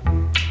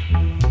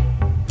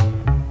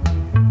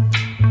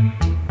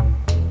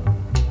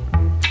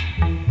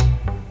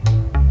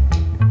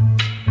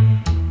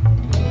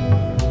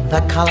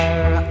 The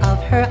color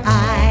of her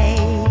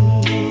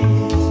eyes,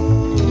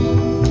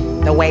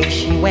 the way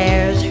she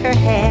wears her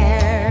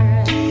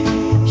hair,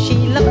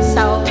 she looks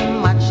so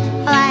much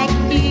like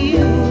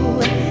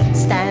you,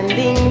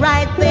 standing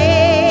right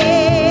there.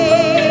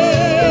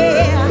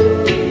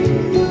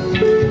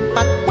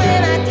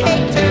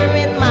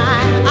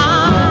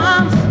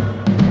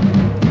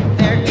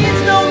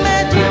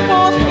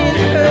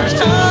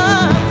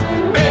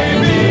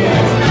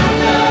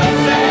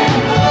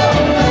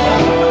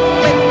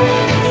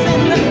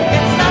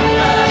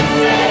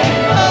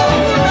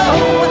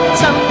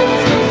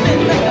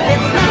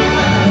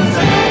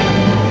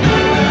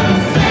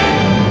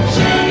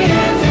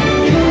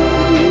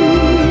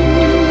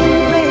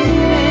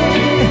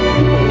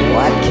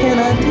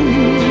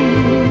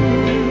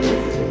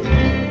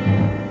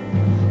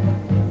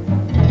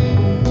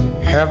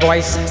 Her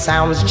voice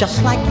sounds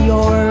just like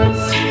yours.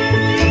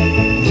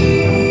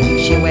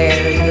 She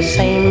wears the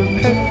same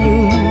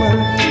perfume,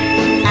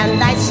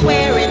 and I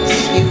swear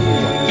it's you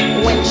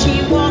when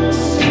she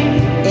walks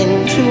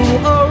into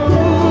a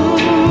room.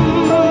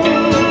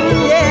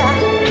 Yeah.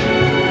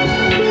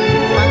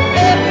 But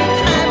every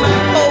time I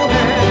hold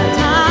her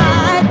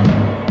tight,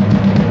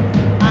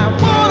 I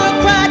wanna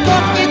cry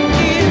 'cause it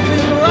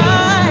isn't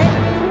right.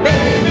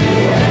 Baby,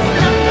 it's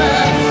not the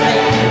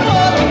same.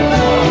 Oh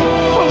no,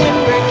 when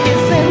we're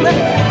kissing,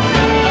 it's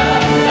not the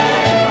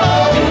same.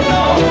 Oh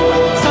no,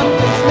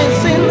 something's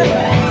missing.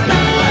 It's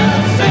not the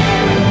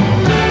same,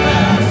 not the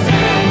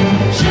same.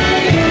 She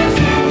is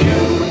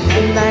you,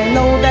 and I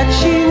know that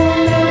she will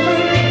never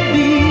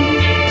be.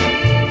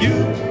 You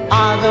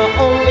are the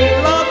only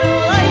love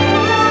life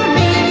for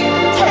me.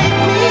 Take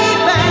me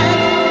back,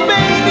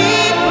 baby,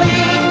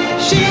 please.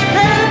 She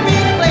can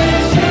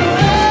replace you.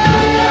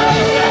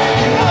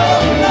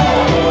 Oh no,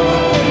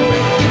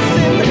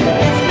 kissing,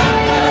 it's not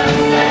the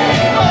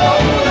same. Oh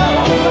no,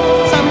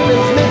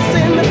 something's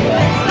missing.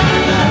 It's not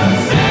the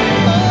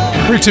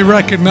same. Pretty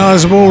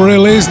recognisable,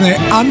 really, isn't it?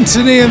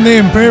 Anthony and the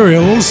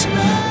Imperials,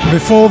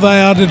 before they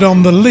added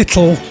on the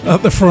little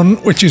at the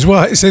front, which is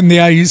why it's in the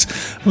A's.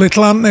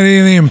 Little Anthony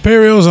and the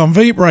Imperials on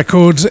Veep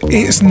Records.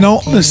 It's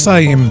not the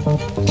same.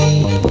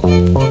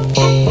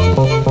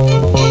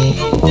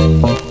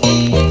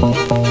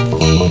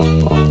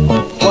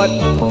 What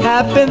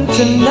happened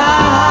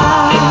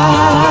tonight?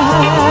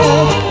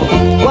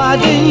 Why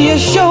didn't you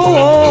show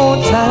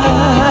on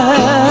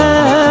time?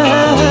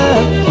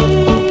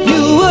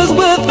 You was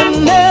with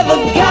another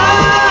guy.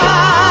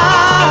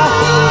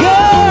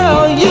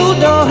 Girl, you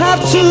don't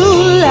have to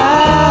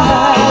lie.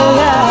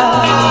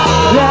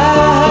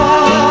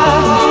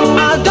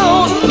 I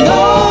don't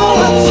know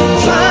what you're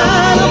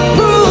trying to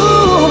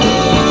prove,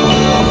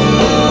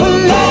 but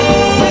let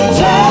me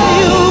tell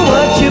you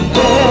what you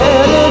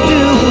better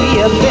do.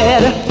 You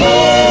better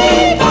get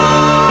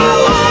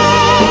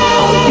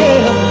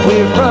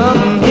away from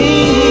me.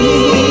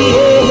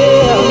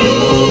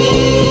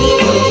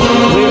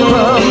 Away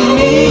from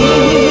me.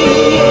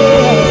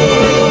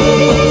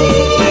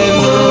 Been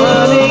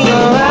running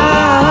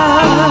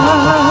around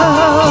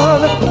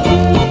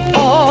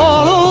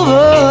all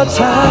over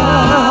town.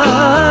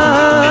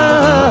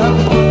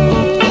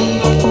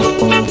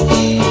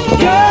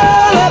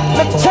 Girl, let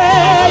me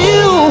tell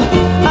you,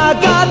 I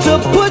got to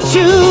put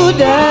you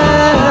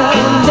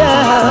down,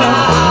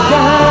 down,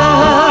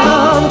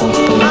 down.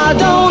 I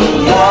don't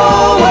know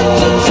what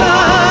you're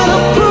trying to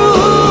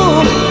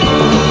prove,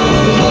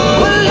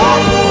 but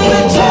let me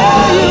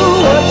tell you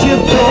what you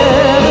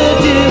better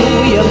do.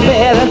 You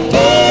better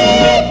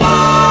keep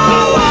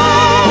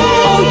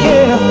oh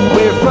yeah,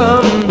 away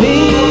from me,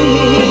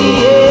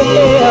 yeah,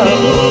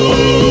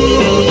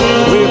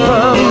 away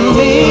from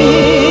me,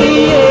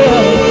 yeah.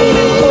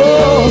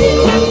 Oh,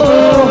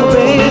 oh,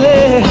 baby.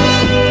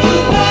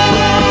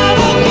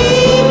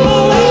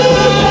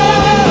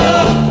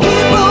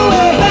 Keep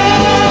away,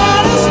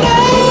 better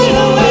stay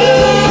away.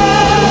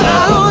 I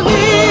don't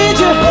need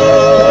you,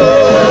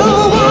 I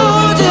don't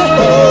want you,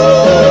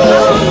 I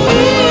don't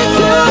need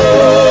you,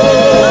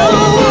 I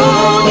don't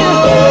want you.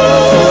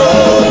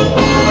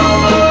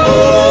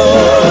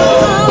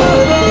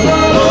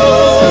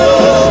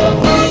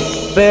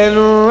 Been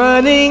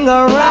running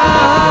around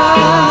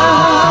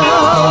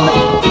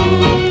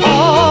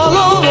all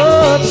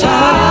over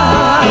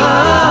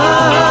town.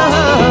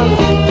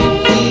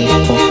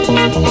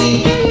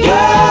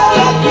 Girl,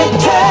 let me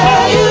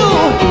tell you,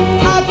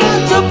 I got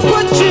to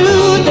put you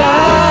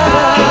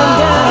down,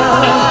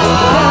 down,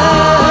 down.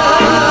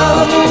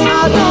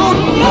 I don't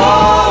know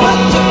what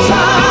you're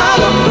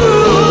trying to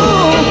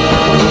prove,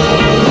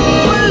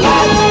 but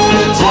let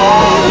me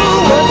tell you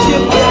what you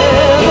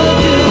better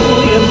do.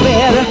 You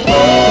better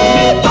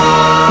keep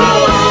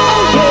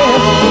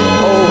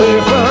away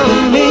from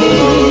me,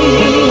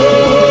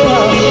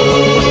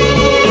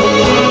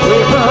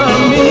 away from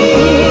me,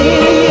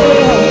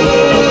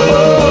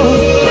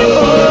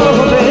 oh,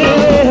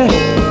 baby.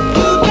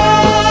 You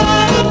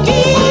gotta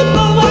keep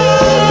away,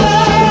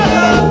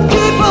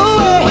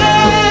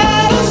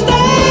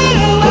 stay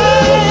away.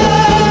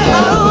 I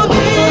don't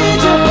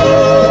need you.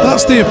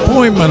 That's The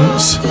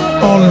Appointments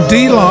on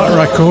D-Light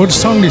Records.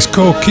 Song is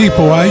called Keep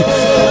Away.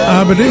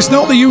 But it's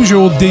not the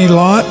usual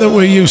D-Light that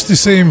we're used to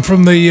seeing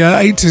from the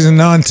 80s and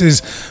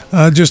 90s.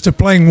 Just a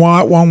plain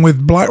white one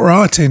with black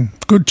writing.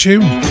 Good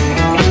tune.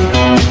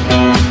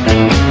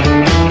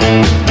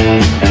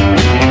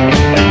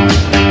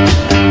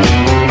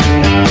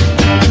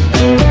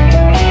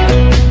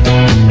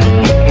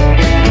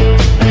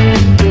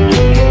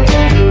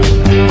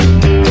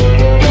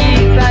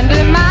 He's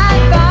under my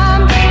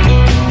thumb,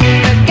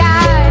 the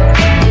guy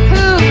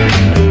who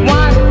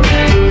once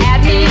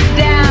had me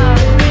down.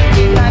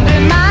 He's under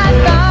my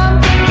thumb,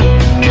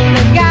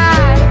 the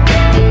guy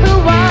who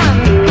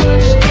once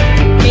pushed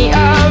me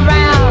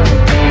around.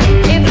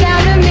 It's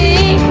down to me.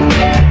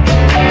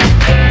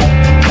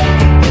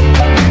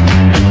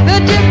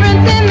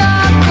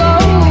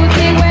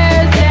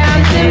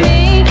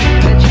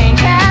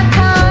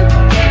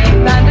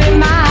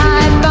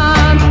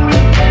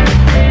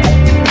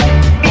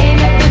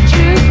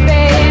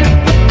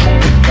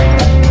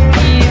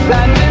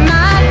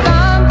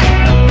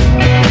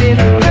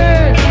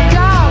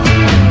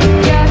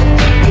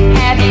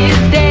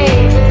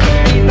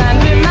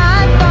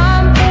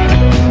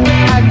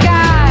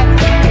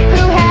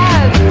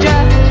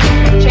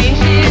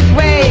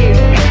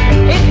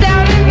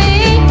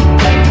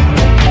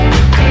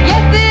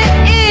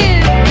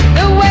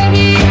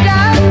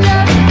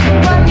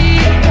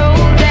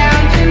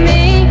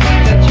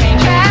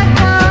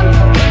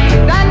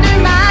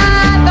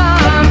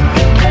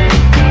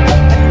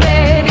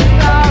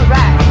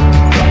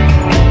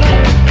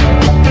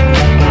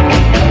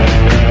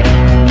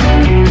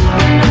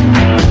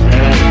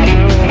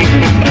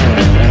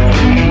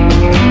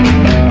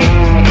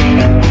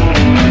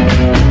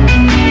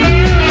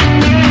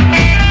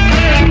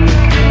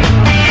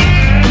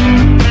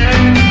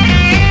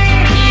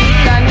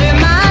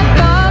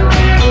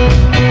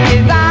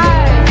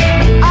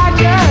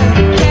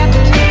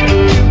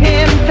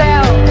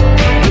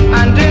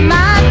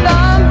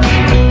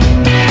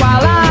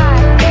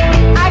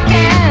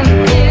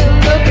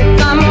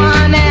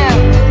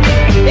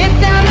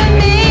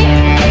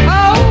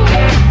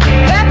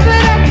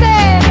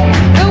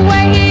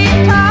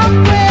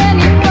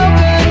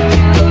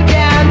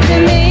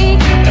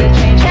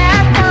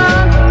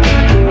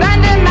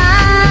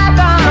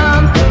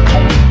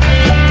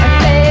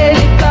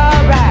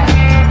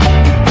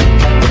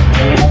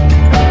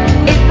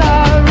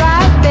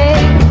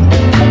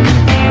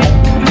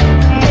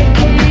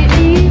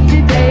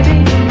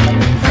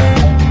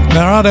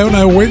 I don't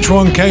know which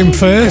one came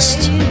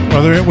first,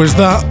 whether it was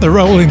that, the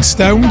Rolling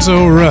Stones,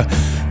 or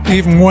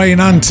even Wayne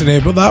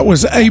Anthony, but that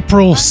was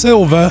April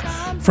Silver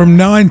from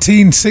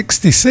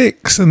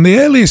 1966, and the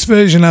earliest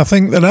version I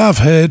think that I've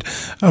heard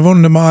of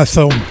Under My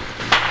Thumb.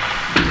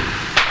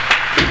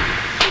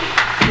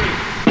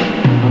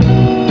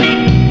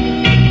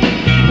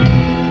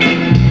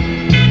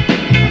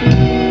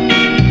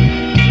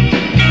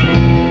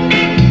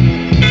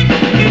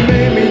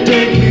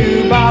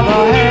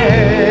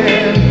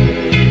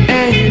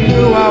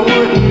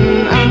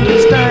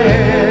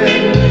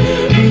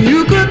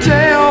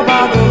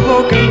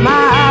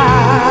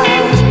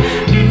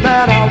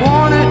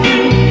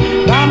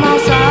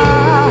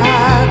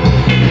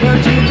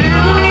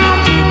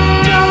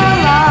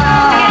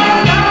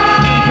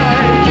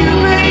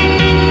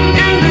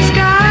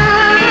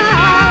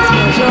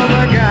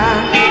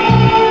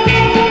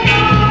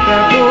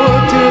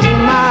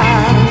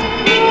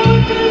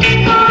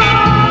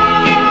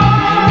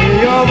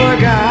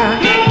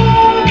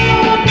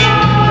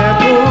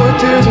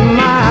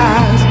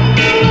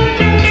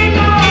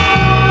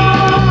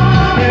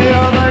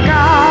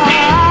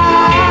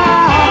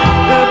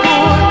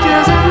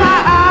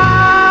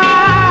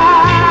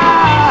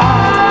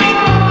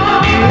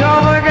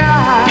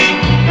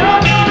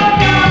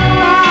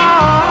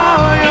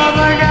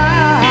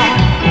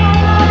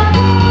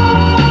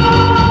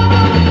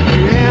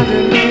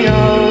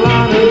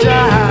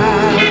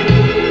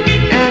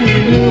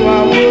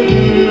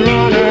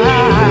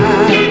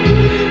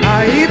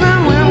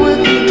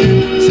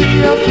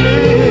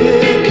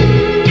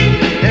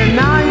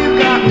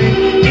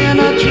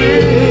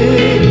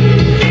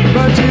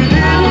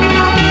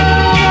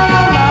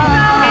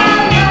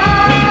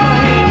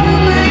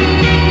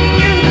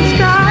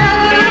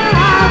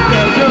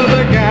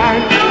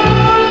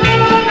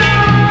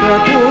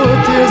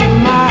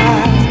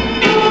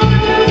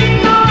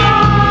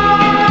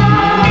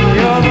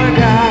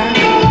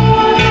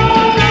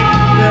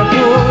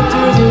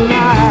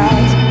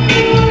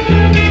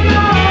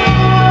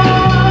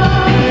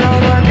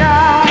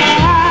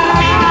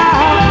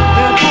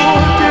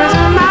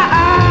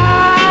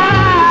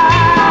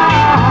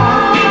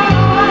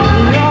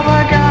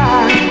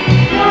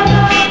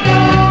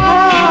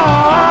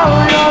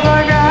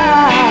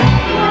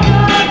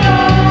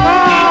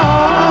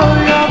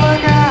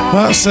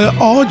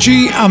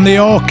 Orgy and the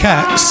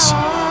Orkettes.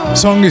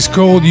 Song is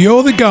called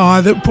You're the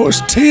Guy That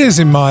Puts Tears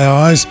in My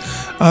Eyes,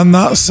 and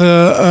that's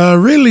a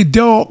really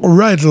dark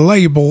red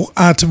label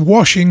out of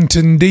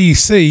Washington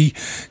DC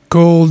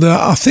called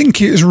I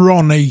think it's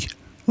Ronnie.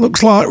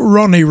 Looks like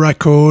Ronnie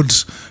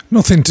Records.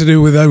 Nothing to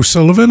do with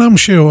O'Sullivan, I'm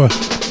sure.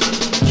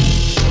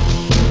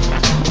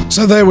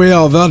 So there we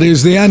are, that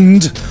is the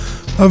end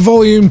of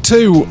Volume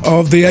 2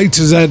 of the A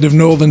to Z of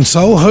Northern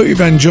Soul. Hope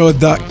you've enjoyed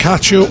that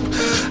catch up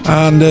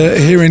and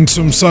hearing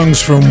some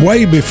songs from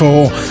way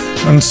before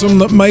and some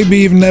that maybe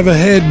you've never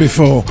heard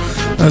before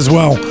as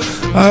well.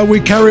 We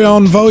carry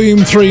on Volume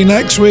 3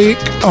 next week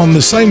on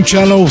the same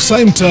channel,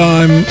 same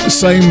time,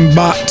 same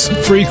bat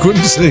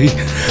frequency,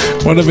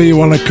 whatever you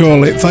want to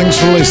call it. Thanks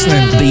for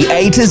listening. The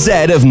A to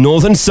Z of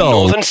Northern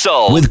Soul,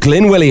 with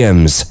Glyn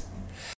Williams.